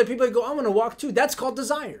see other people that go, I want to walk too. That's called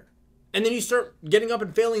desire. And then you start getting up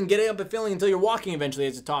and failing until you're walking eventually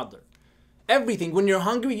as a toddler. Everything. When you're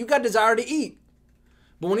hungry, you got desire to eat.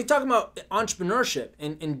 But when you talk about entrepreneurship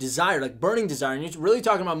and desire, like burning desire, and you're really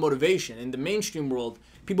talking about motivation. In the mainstream world,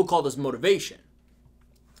 people call this motivation.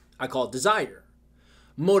 I call it desire.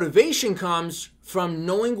 Motivation comes from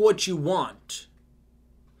knowing what you want.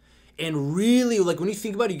 And really, like when you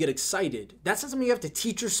think about it, you get excited. That's not something you have to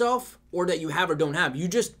teach yourself or that you have or don't have. You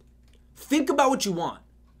just think about what you want.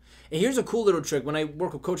 And here's a cool little trick. When I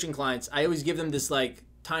work with coaching clients, I always give them this like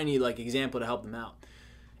tiny like example to help them out.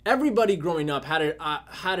 Everybody growing up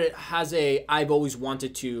has a I've always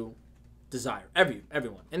wanted to desire.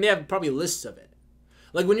 Everyone. And they have probably lists of it.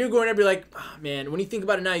 Like when you're growing up, you're like, oh, man, when you think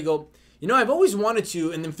about it now, you go, I've always wanted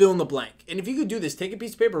to, and then fill in the blank. And if you could do this, take a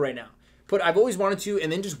piece of paper right now. Put I've always wanted to,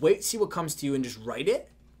 and then just wait, see what comes to you, and just write it.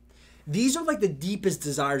 These are like the deepest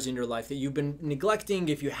desires in your life that you've been neglecting.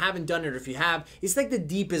 If you haven't done it, or if you have, it's like the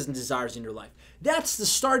deepest desires in your life. That's the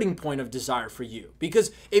starting point of desire for you.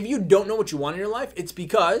 Because if you don't know what you want in your life, it's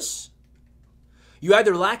because You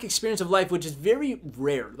either lack experience of life, which is very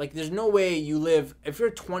rare. Like, there's no way you live, if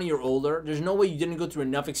you're 20 or older, there's no way you didn't go through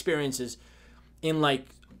enough experiences in, like,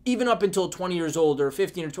 even up until 20 years old or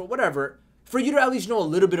 15 or 12, whatever, for you to at least know a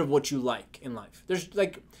little bit of what you like in life. There's,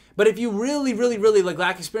 like, but if you really, really, really, like,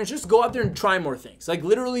 lack experience, just go out there and try more things. Like,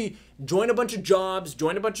 literally join a bunch of jobs,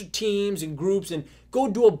 join a bunch of teams and groups, and go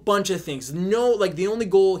do a bunch of things. No, like, the only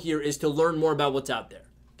goal here is to learn more about what's out there,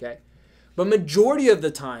 okay? But majority of the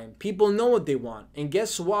time, people know what they want. And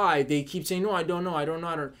guess why they keep saying, no, I don't know, I don't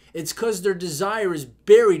know. It's because their desire is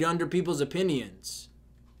buried under people's opinions.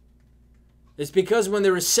 It's because when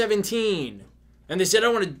they were 17 and they said, I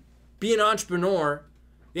want to be an entrepreneur,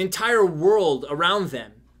 the entire world around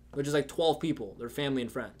them, which is like 12 people, their family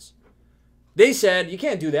and friends, they said, you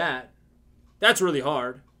can't do that. That's really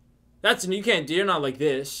hard. You can't do, you're not like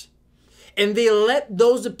this. And they let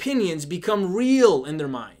those opinions become real in their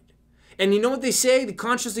mind. And you know what they say? They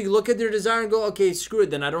consciously look at their desire and go, okay, screw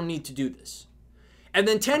it, then I don't need to do this. And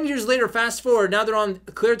then 10 years later, fast forward, now they're on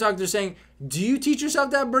ClearTalk, they're saying, do you teach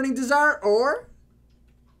yourself that burning desire, or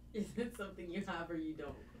is it something you have or you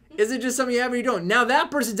don't? Is it just something you have or you don't? Now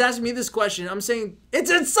that person's asking me this question, I'm saying,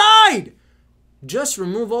 it's inside! Just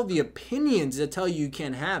remove all the opinions that tell you you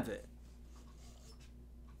can't have it.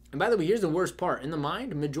 And by the way, here's the worst part. In the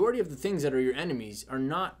mind, the majority of the things that are your enemies are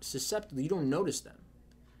not susceptible. You don't notice them.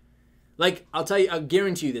 Like, I'll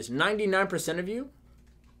guarantee you this. 99% of you,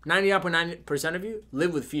 99.9% of you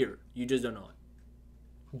live with fear. You just don't know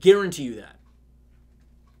it. Guarantee you that.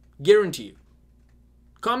 Guarantee you.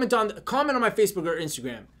 Comment on my Facebook or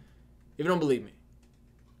Instagram if you don't believe me.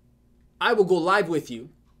 I will go live with you,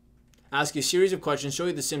 ask you a series of questions, show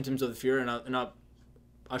you the symptoms of the fear, and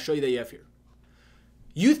I'll show you that you have fear.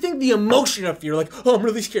 You think the emotion of fear, like, oh, I'm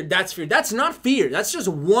really scared, that's fear. That's not fear. That's just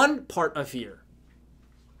one part of fear.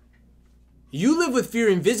 You live with fear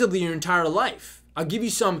invisibly your entire life. I'll give you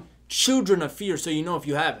some children of fear so you know if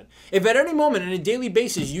you have it. If at any moment on a daily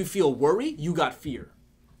basis you feel worry, you got fear.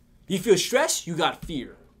 You feel stress, you got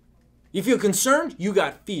fear. You feel concerned, you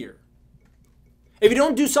got fear. If you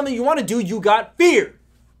don't do something you want to do, you got fear.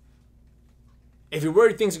 If you're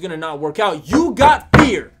worried things are going to not work out, you got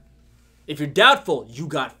fear. If you're doubtful, you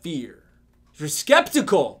got fear. If you're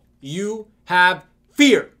skeptical, you have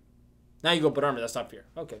fear. Now you go, but Armin, that's not fear.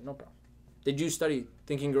 Okay, no problem. Did you study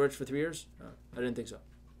Think and Grow Rich for 3 years? No, I didn't think so.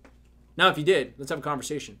 Now, if you did, let's have a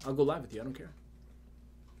conversation. I'll go live with you. I don't care.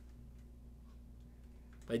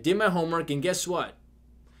 I did my homework, and guess what?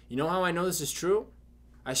 You know how I know this is true?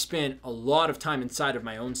 I spent a lot of time inside of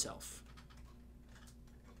my own self.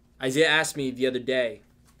 Isaiah asked me the other day,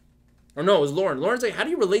 or no, it was Lauren. Lauren's like, how do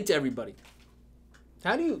you relate to everybody?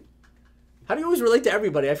 How do you always relate to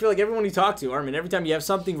everybody? I feel like everyone you talk to, Armin, every time you have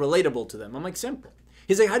something relatable to them, I'm like, simple.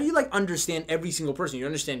 He's like, how do you like understand every single person? You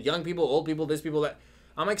understand young people, old people, this people, that.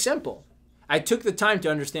 I'm like, simple. I took the time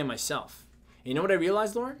to understand myself. And you know what I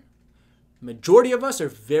realized, Lauren? Majority of us are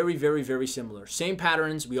very, very, very similar. Same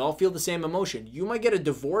patterns. We all feel the same emotion. You might get a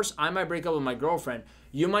divorce. I might break up with my girlfriend.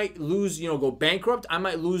 You might lose, go bankrupt. I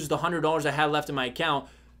might lose the $100 I had left in my account.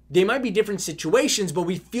 They might be different situations, but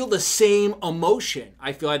we feel the same emotion.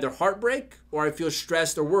 I feel either heartbreak or I feel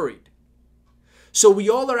stressed or worried. So we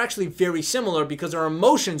all are actually very similar because our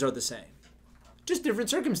emotions are the same. Just different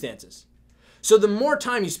circumstances. So the more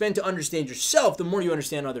time you spend to understand yourself, the more you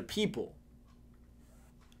understand other people.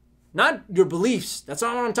 Not your beliefs. That's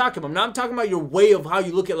not what I'm talking about. I'm talking about your way of how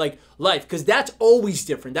you look at life, because that's always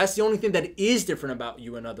different. That's the only thing that is different about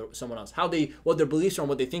you and someone else. What their beliefs are and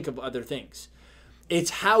what they think of other things. It's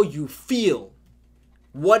how you feel.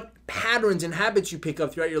 What patterns and habits you pick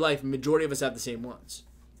up throughout your life. Majority of us have the same ones.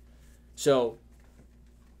 So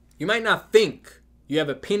you might not think you have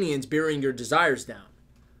opinions burying your desires down.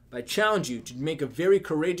 But I challenge you to make a very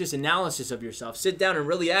courageous analysis of yourself. Sit down and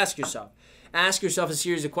really ask yourself. Ask yourself a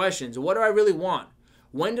series of questions. What do I really want?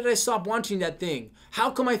 When did I stop wanting that thing?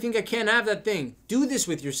 How come I think I can't have that thing? Do this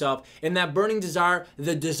with yourself, and that burning desire,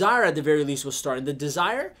 the desire at the very least will start. And the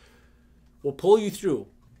desire will pull you through.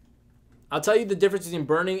 I'll tell you the difference between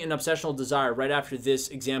burning and obsessional desire right after this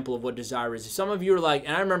example of what desire is. Some of you are like,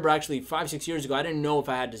 and I remember actually 5-6 years ago, I didn't know if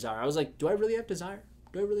I had desire. I was like, do I really have desire?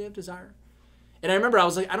 Do I really have desire? And I remember I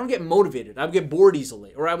was like, I don't get motivated. I would get bored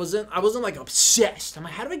easily. Or I wasn't like obsessed. I'm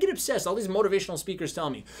like, how do I get obsessed? All these motivational speakers tell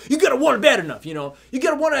me, you gotta want it bad enough, You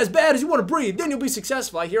gotta want it as bad as you want to breathe, then you'll be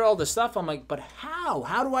successful. I hear all this stuff. I'm like, but how?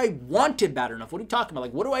 How do I want it bad enough? What are you talking about?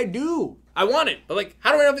 Like, what do I do? I want it, but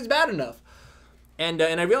how do I know if it's bad enough? And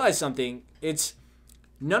I realized something. It's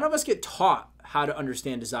none of us get taught how to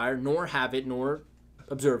understand desire, nor have it, nor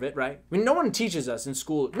observe it, right? I mean, no one teaches us in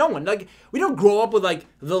school. No one. We don't grow up with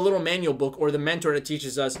the little manual book or the mentor that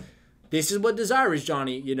teaches us, This is what desire is,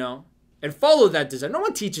 Johnny, you know, and follow that desire. No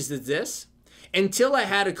one teaches us this until I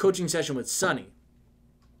had a coaching session with Sonny.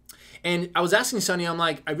 And I was asking Sonny, I'm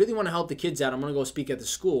like, I really want to help the kids out. I'm going to go speak at the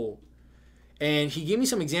school. And he gave me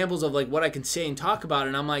some examples of like what I can say and talk about.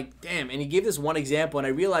 And I'm like, damn. And he gave this one example. And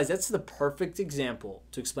I realized that's the perfect example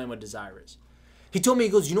to explain what desire is. He told me, he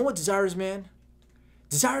goes, you know what desire is, man?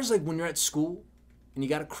 Desire is like when you're at school and you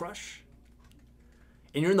got a crush.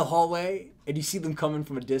 And you're in the hallway and you see them coming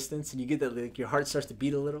from a distance. And you get that, like, your heart starts to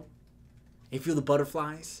beat a little. And you feel the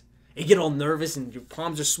butterflies. And you get all nervous and your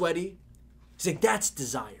palms are sweaty. He's like, that's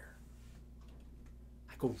desire.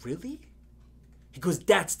 I go, really? He goes,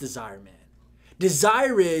 that's desire, man.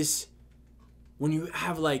 Desire is when you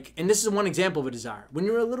have like, and this is one example of a desire. When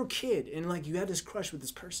you're a little kid and like you had this crush with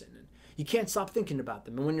this person and you can't stop thinking about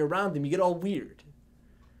them. And when you're around them, you get all weird.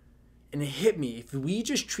 And it hit me. If we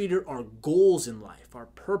just treated our goals in life, our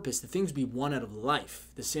purpose, the things we want out of life,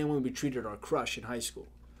 the same way we treated our crush in high school,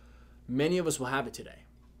 many of us will have it today.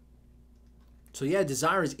 So yeah,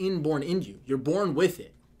 desire is inborn in you. You're born with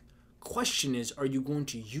it. Question is, are you going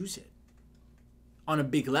to use it on a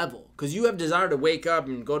big level? Because you have desire to wake up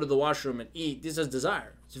and go to the washroom and eat. This is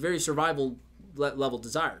desire. It's very survival level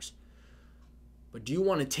desires. But do you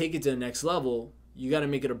want to take it to the next level? You got to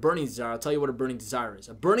make it a burning desire. I'll tell you what a burning desire is.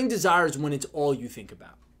 A burning desire is when it's all you think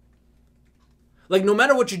about. Like no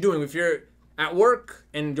matter what you're doing, if you're at work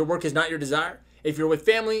and your work is not your desire, if you're with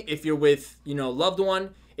family, if you're with, you know, loved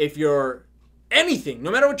one, if you're anything,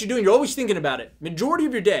 no matter what you're doing, you're always thinking about it. Majority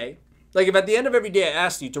of your day, like if at the end of every day I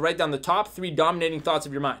asked you to write down the top 3 dominating thoughts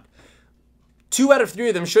of your mind, 2 out of 3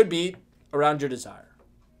 of them should be around your desire.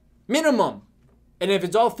 Minimum. And if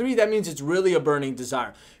it's all 3, that means it's really a burning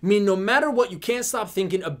desire. I mean, no matter what, you can't stop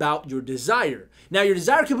thinking about your desire. Now, your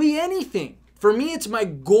desire could be anything. For me, it's my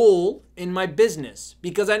goal in my business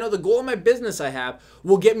because I know the goal in my business I have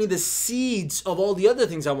will get me the seeds of all the other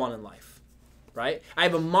things I want in life, right? I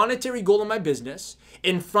have a monetary goal in my business,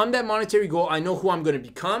 and from that monetary goal, I know who I'm going to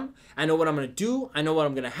become. I know what I'm going to do. I know what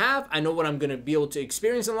I'm going to have. I know what I'm going to be able to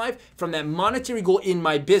experience in life from that monetary goal in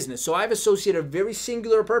my business. So I've associated a very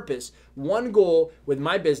singular purpose, one goal with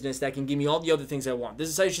my business that can give me all the other things I want. This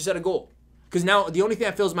is how you should set a goal. Because now the only thing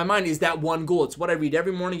that fills my mind is that one goal. It's what I read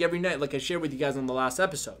every morning, every night, like I shared with you guys on the last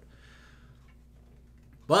episode.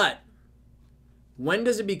 But when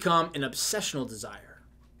does it become an obsessional desire?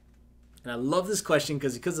 And I love this question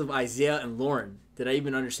because of Isaiah and Lauren did I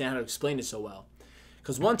even understand how to explain it so well.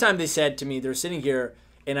 Because one time they said to me, they're sitting here,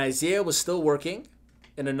 and Isaiah was still working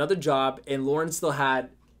in another job, and Lauren still had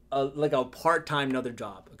a part-time another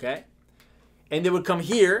job, okay? And they would come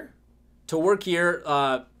here to work here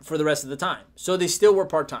for the rest of the time. So they still work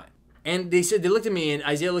part-time. And they said, they looked at me, and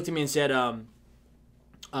Isaiah looked at me and said,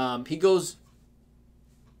 he goes,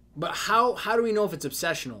 but how do we know if it's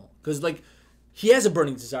obsessional? Because like, he has a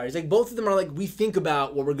burning desire. He's like, both of them are like, we think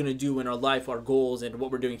about what we're going to do in our life, our goals, and what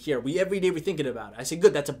we're doing here. Every day we're thinking about it. I said,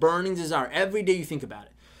 good, that's a burning desire. Every day you think about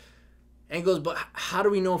it. And he goes, but how do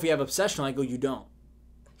we know if we have obsessional? I go, you don't.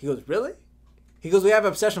 He goes, really? He goes, we have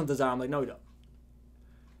obsessional desire. I'm like, no, we don't.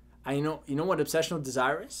 You know what obsessional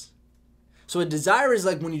desire is? So a desire is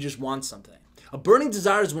like when you just want something. A burning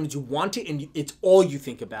desire is when you want it and it's all you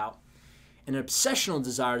think about. And an obsessional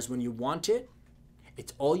desire is when you want it,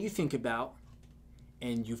 it's all you think about,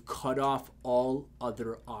 and you've cut off all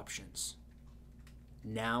other options.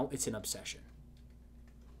 Now it's an obsession.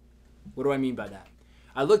 What do I mean by that?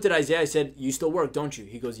 I looked at Isaiah, I said, you still work, don't you?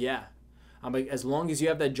 He goes, yeah. I'm like, as long as you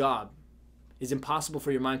have that job, it's impossible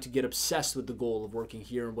for your mind to get obsessed with the goal of working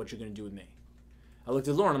here and what you're going to do with me. I looked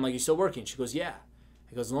at Lauren, I'm like, you still working? She goes, yeah.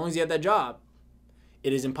 He goes, as long as you have that job,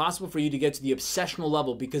 it is impossible for you to get to the obsessional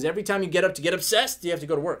level because every time you get up to get obsessed, you have to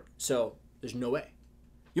go to work. So there's no way.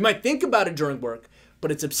 You might think about it during work,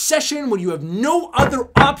 but it's obsession when you have no other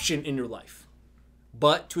option in your life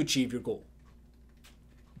but to achieve your goal.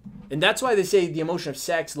 And that's why they say the emotion of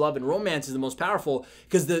sex, love, and romance is the most powerful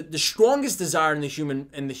because the strongest desire in the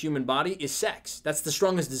human body is sex. That's the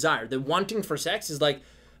strongest desire. The wanting for sex is like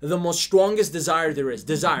the most strongest desire there is.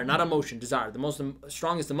 Desire, not emotion, desire. The most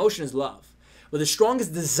strongest emotion is love. But the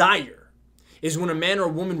strongest desire is when a man or a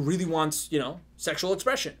woman really wants, sexual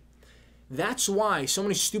expression. That's why so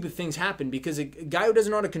many stupid things happen because a guy who doesn't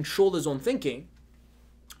know how to control his own thinking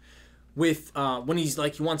when he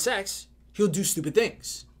wants sex, he'll do stupid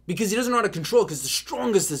things because he doesn't know how to control because it's the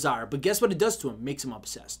strongest desire. But guess what it does to him? It makes him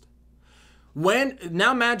obsessed.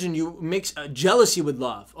 Now imagine you mix jealousy with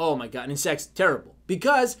love. Oh my God. And in sex, terrible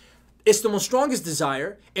because it's the most strongest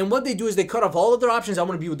desire. And what they do is they cut off all other options. I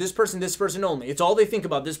want to be with this person only. It's all they think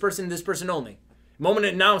about, this person only. The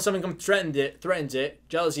moment now something threatens it,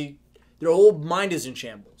 jealousy, their whole mind is in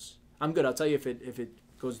shambles. I'm good. I'll tell you if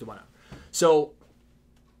it goes to 1 hour. So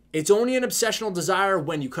it's only an obsessional desire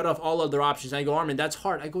when you cut off all other options. And I go, Armin, that's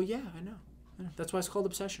hard. I go, yeah, I know. That's why it's called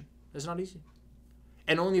obsession. It's not easy.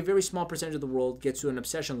 And only a very small percentage of the world gets to an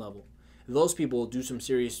obsession level. Those people will do some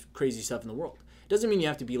serious, crazy stuff in the world. Doesn't mean you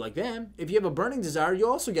have to be like them. If you have a burning desire,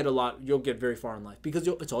 you'll also get you'll get very far in life because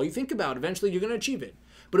it's all you think about. Eventually, you're going to achieve it.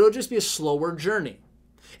 But it'll just be a slower journey.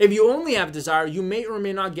 If you only have desire, you may or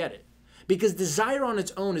may not get it. Because desire on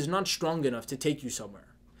its own is not strong enough to take you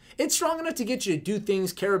somewhere. It's strong enough to get you to do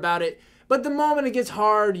things, care about it. But the moment it gets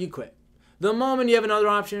hard, you quit. The moment you have another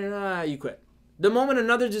option, you quit. The moment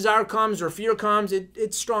another desire comes or fear comes,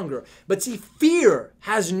 it's stronger. But see, fear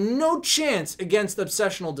has no chance against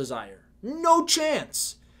obsessional desire. No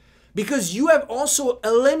chance. Because you have also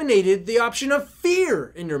eliminated the option of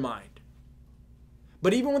fear in your mind.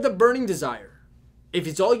 But even with a burning desire, if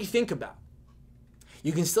it's all you think about,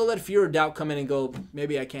 you can still let fear or doubt come in and go,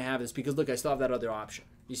 maybe I can't have this because look, I still have that other option.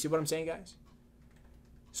 You see what I'm saying, guys?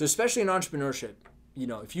 So especially in entrepreneurship,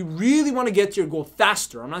 if you really want to get to your goal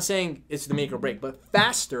faster, I'm not saying it's the make or break, but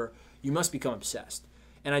faster, you must become obsessed.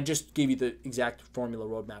 And I just gave you the exact formula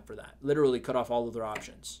roadmap for that. Literally cut off all other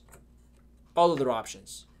options. All other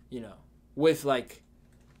options, with like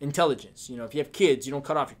intelligence. If you have kids, you don't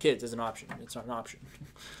cut off your kids as an option. It's not an option.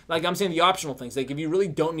 Like I'm saying the optional things. Like if you really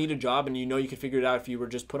don't need a job and you could figure it out if you were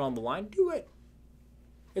just put on the line, do it.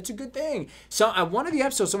 It's a good thing. So at one of the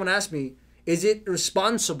episodes, someone asked me, is it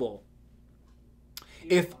responsible?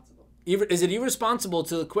 Is it irresponsible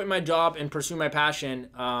to quit my job and pursue my passion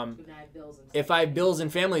if I have bills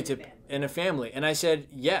and family and a family? And I said,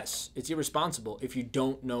 yes, it's irresponsible if you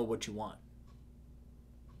don't know what you want.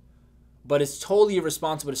 But it's totally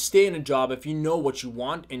irresponsible to stay in a job if you know what you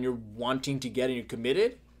want and you're wanting to get and you're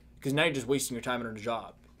committed, because now you're just wasting your time in a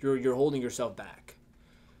job. You're holding yourself back.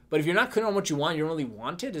 But if you're not clear on what you want, you don't really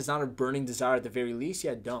want it, it's not a burning desire at the very least,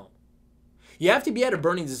 don't. You have to be at a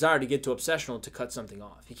burning desire to get to obsessional to cut something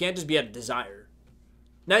off. You can't just be at a desire.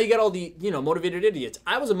 Now you got all the, motivated idiots.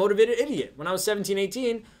 I was a motivated idiot. When I was 17,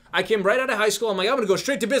 18, I came right out of high school. I'm like, I'm going to go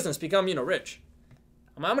straight to business, become, rich.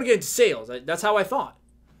 I'm going to get into sales. That's how I thought.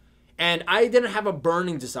 And I didn't have a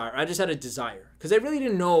burning desire. I just had a desire. Because I really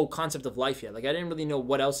didn't know concept of life yet. Like, I didn't really know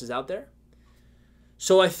what else is out there.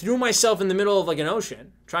 So I threw myself in the middle of, like, an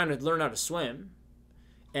ocean, trying to learn how to swim.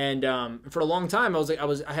 And for a long time,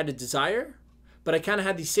 I had a desire. But I kind of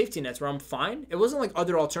had these safety nets where I'm fine. It wasn't like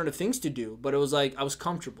other alternative things to do, but it was like I was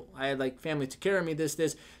comfortable. I had like family to care of me,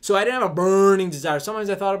 this. So I didn't have a burning desire. Sometimes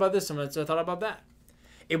I thought about this, sometimes I thought about that.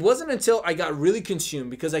 It wasn't until I got really consumed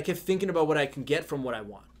because I kept thinking about what I can get from what I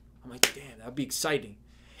want. I'm like, damn, that would be exciting.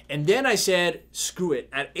 And then I said, screw it.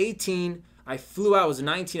 At 18, I flew out. I was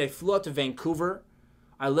 19. I flew out to Vancouver.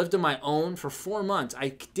 I lived on my own for 4 months.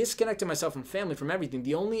 I disconnected myself from family, from everything.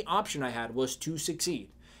 The only option I had was to succeed.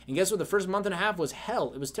 And guess what? The first month and a half was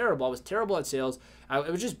hell. It was terrible. I was terrible at sales.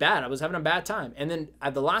 It was just bad. I was having a bad time. And then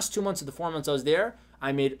at the last 2 months of the 4 months I was there,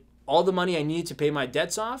 I made all the money I needed to pay my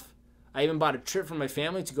debts off. I even bought a trip for my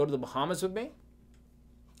family to go to the Bahamas with me.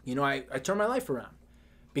 I turned my life around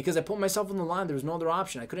because I put myself on the line. There was no other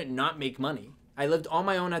option. I couldn't not make money. I lived on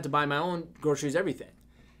my own. I had to buy my own groceries, everything.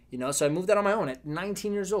 So I moved out on my own at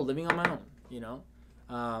 19 years old, living on my own,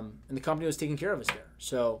 and the company was taking care of us there.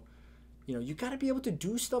 So, you got to be able to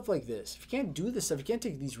do stuff like this. If you can't do this stuff, you can't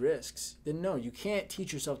take these risks, then no, you can't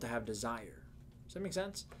teach yourself to have desire. Does that make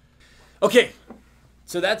sense? Okay,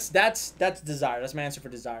 so that's desire. That's my answer for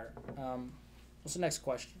desire. What's the next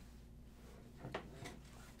question?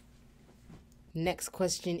 Next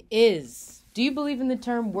question is, do you believe in the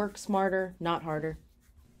term work smarter, not harder?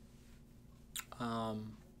 You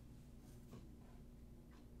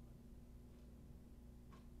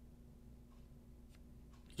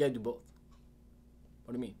gotta do both.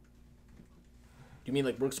 What do you mean? Do you mean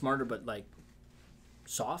like work smarter but like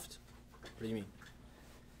soft? What do you mean?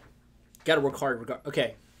 Gotta work hard.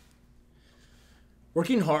 Okay.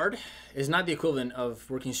 Working hard is not the equivalent of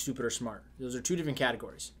working stupid or smart. Those are two different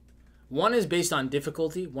categories. One is based on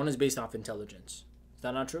difficulty. One is based off intelligence. Is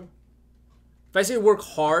that not true? If I say work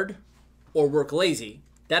hard or work lazy,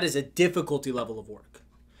 that is a difficulty level of work.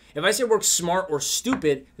 If I say work smart or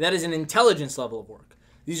stupid, that is an intelligence level of work.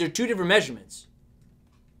 These are two different measurements.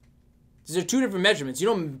 These are two different measurements. You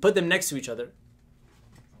don't put them next to each other.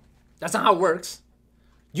 That's not how it works.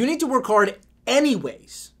 You need to work hard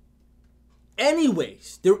anyways.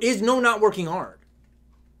 Anyways. There is no not working hard.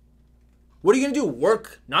 What are you going to do?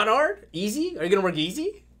 Work not hard? Easy? Are you going to work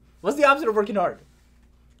easy? What's the opposite of working hard?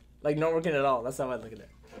 Like not working at all. That's not how I look at it.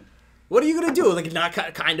 What are you going to do? Like, not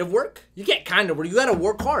kind of work? You can't kind of work. You got to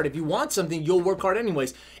work hard. If you want something, you'll work hard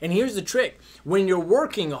anyways. And here's the trick. When you're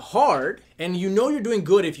working hard, and you know you're doing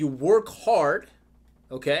good if you work hard,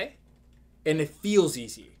 okay, and it feels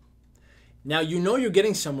easy. Now, you know you're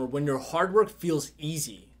getting somewhere when your hard work feels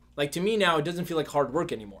easy. Like, to me now, it doesn't feel like hard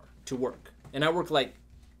work anymore to work. And I work like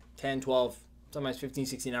 10, 12, sometimes 15,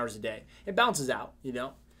 16 hours a day. It bounces out, you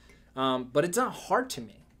know. But it's not hard to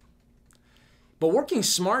me. But working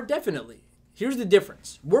smart, definitely. Here's the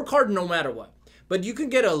difference. Work hard no matter what. But you can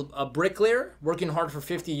get a bricklayer working hard for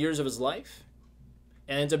 50 years of his life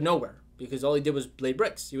and ends up nowhere because all he did was lay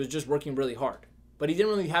bricks. He was just working really hard. But he didn't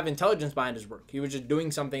really have intelligence behind his work. He was just doing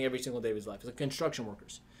something every single day of his life. It's like construction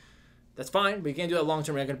workers. That's fine, but you can't do that long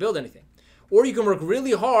term. You're not going to build anything. Or you can work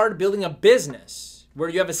really hard building a business where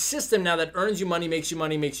you have a system now that earns you money, makes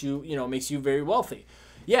you very wealthy.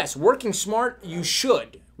 Yes, working smart, you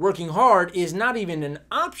should. Working hard is not even an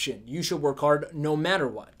option. You should work hard no matter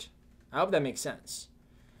what. I hope that makes sense.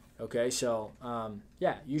 Okay, so,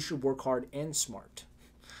 yeah, you should work hard and smart.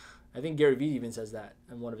 I think Gary Vee even says that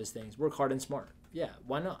in one of his things. Work hard and smart. Yeah,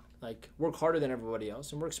 why not? Like, work harder than everybody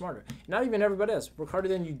else and work smarter. Not even everybody else. Work harder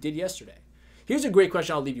than you did yesterday. Here's a great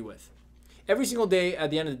question I'll leave you with. Every single day, at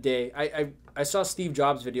the end of the day, I saw Steve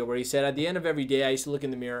Jobs' video where he said, at the end of every day, I used to look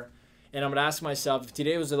in the mirror and I'm going to ask myself, if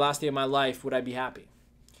today was the last day of my life, would I be happy?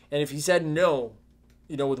 And if he said no,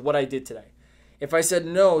 you know, with what I did today. If I said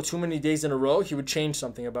no too many days in a row, he would change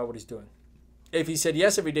something about what he's doing. If he said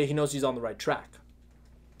yes every day, he knows he's on the right track.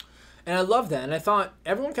 And I love that. And I thought,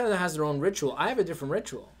 everyone kind of has their own ritual. I have a different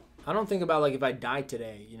ritual. I don't think about, like, if I died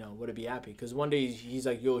today, you know, would I be happy? Because one day he's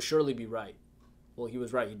like, you'll surely be right. Well, he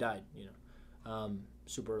was right. He died, you know,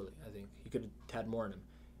 super early, I think. He could have had more in him.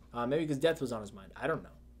 Maybe because death was on his mind. I don't know,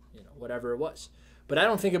 you know, whatever it was. But I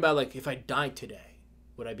don't think about, like, if I died today,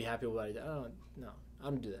 would I be happy with what I did? No, I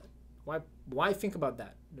don't do that. Why think about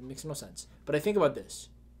that? It makes no sense. But I think about this.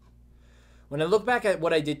 When I look back at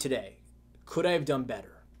what I did today, could I have done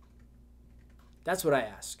better? That's what I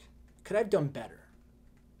ask. Could I have done better?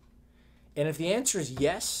 And if the answer is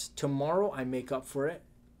yes, tomorrow I make up for it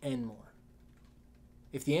and more.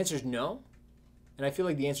 If the answer is no, and I feel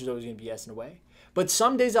like the answer is always going to be yes in a way, but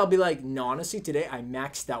some days I'll be like, no, honestly, today I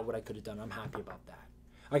maxed out what I could have done. I'm happy about that.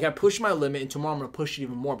 Like, I pushed my limit, and tomorrow I'm going to push it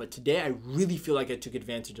even more. But today, I really feel like I took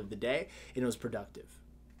advantage of the day, and it was productive.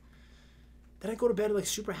 Then I go to bed, like,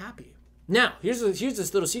 super happy. Now, here's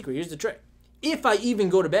this little secret. Here's the trick. If I even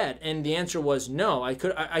go to bed, and the answer was no, I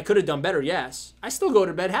could have done better, yes, I still go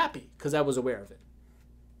to bed happy because I was aware of it.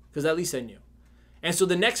 Because at least I knew. And so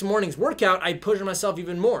the next morning's workout, I pushed myself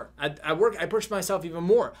even more. I pushed myself even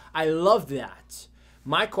more. I love that.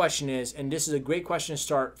 My question is, and this is a great question to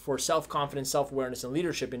start for self-confidence, self-awareness, and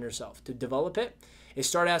leadership in yourself. To develop it, is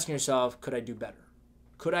start asking yourself, could I do better?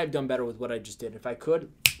 Could I have done better with what I just did? If I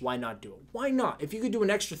could, why not do it? Why not? If you could do an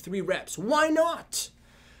extra 3 reps, why not?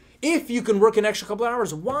 If you can work an extra couple of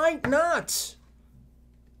hours, why not?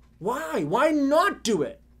 Why? Why not do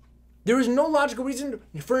it? There is no logical reason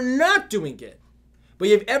for not doing it. But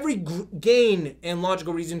you have every gain and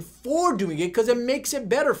logical reason for doing it because it makes it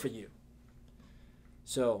better for you.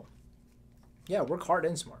 So, yeah, work hard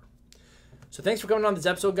and smart. So thanks for coming on this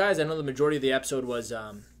episode, guys. I know the majority of the episode was,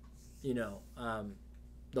 the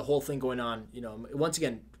whole thing going on. You know, once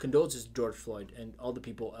again, condolences to George Floyd and all the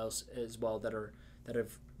people else as well that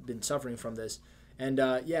have been suffering from this. And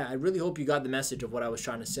yeah, I really hope you got the message of what I was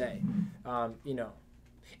trying to say.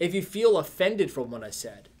 If you feel offended from what I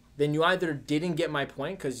said, then you either didn't get my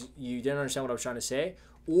point because you didn't understand what I was trying to say,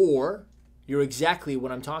 or you're exactly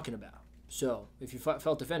what I'm talking about. So if you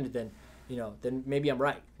felt offended, then then maybe I'm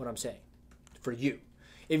right what I'm saying for you.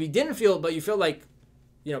 If you didn't feel, but you feel like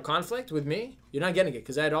conflict with me, you're not getting it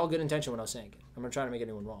because I had all good intention when I was saying it. I'm not trying to make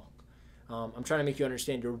anyone wrong. I'm trying to make you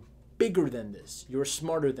understand you're bigger than this. You're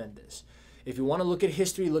smarter than this. If you want to look at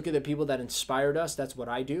history, look at the people that inspired us. That's what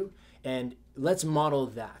I do, and let's model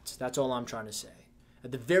that. That's all I'm trying to say.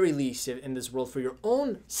 At the very least, in this world, for your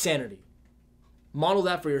own sanity. Model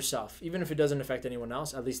that for yourself. Even if it doesn't affect anyone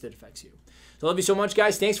else, at least it affects you. So I love you so much,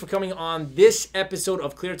 guys. Thanks for coming on this episode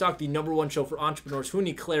of Clear Talk, the #1 show for entrepreneurs who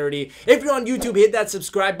need clarity. If you're on YouTube, hit that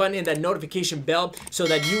subscribe button and that notification bell so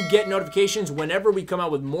that you get notifications whenever we come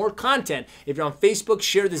out with more content. If you're on Facebook,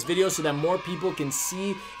 share this video so that more people can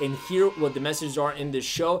see and hear what the messages are in this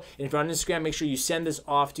show. And if you're on Instagram, make sure you send this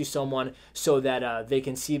off to someone so that they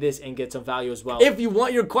can see this and get some value as well. If you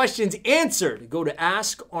want your questions answered, go to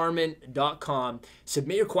askarmin.com.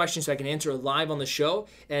 Submit your questions so I can answer it live on the show.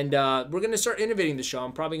 And we're going to start innovating the show.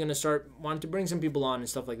 I'm probably going to start wanting to bring some people on and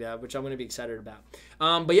stuff like that, which I'm going to be excited about.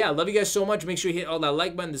 But yeah, I love you guys so much. Make sure you hit all that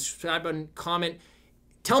like button, the subscribe button, comment.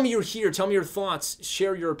 Tell me you're here. Tell me your thoughts.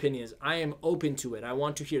 Share your opinions. I am open to it. I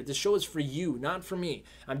want to hear it. This show is for you, not for me.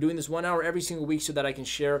 I'm doing this 1 hour every single week so that I can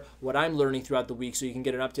share what I'm learning throughout the week so you can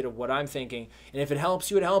get an update of what I'm thinking. And if it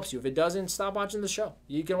helps you, it helps you. If it doesn't, stop watching the show.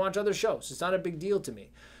 You can watch other shows. It's not a big deal to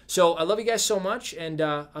me. So I love you guys so much, and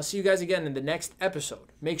I'll see you guys again in the next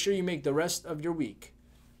episode. Make sure you make the rest of your week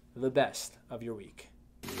the best of your week.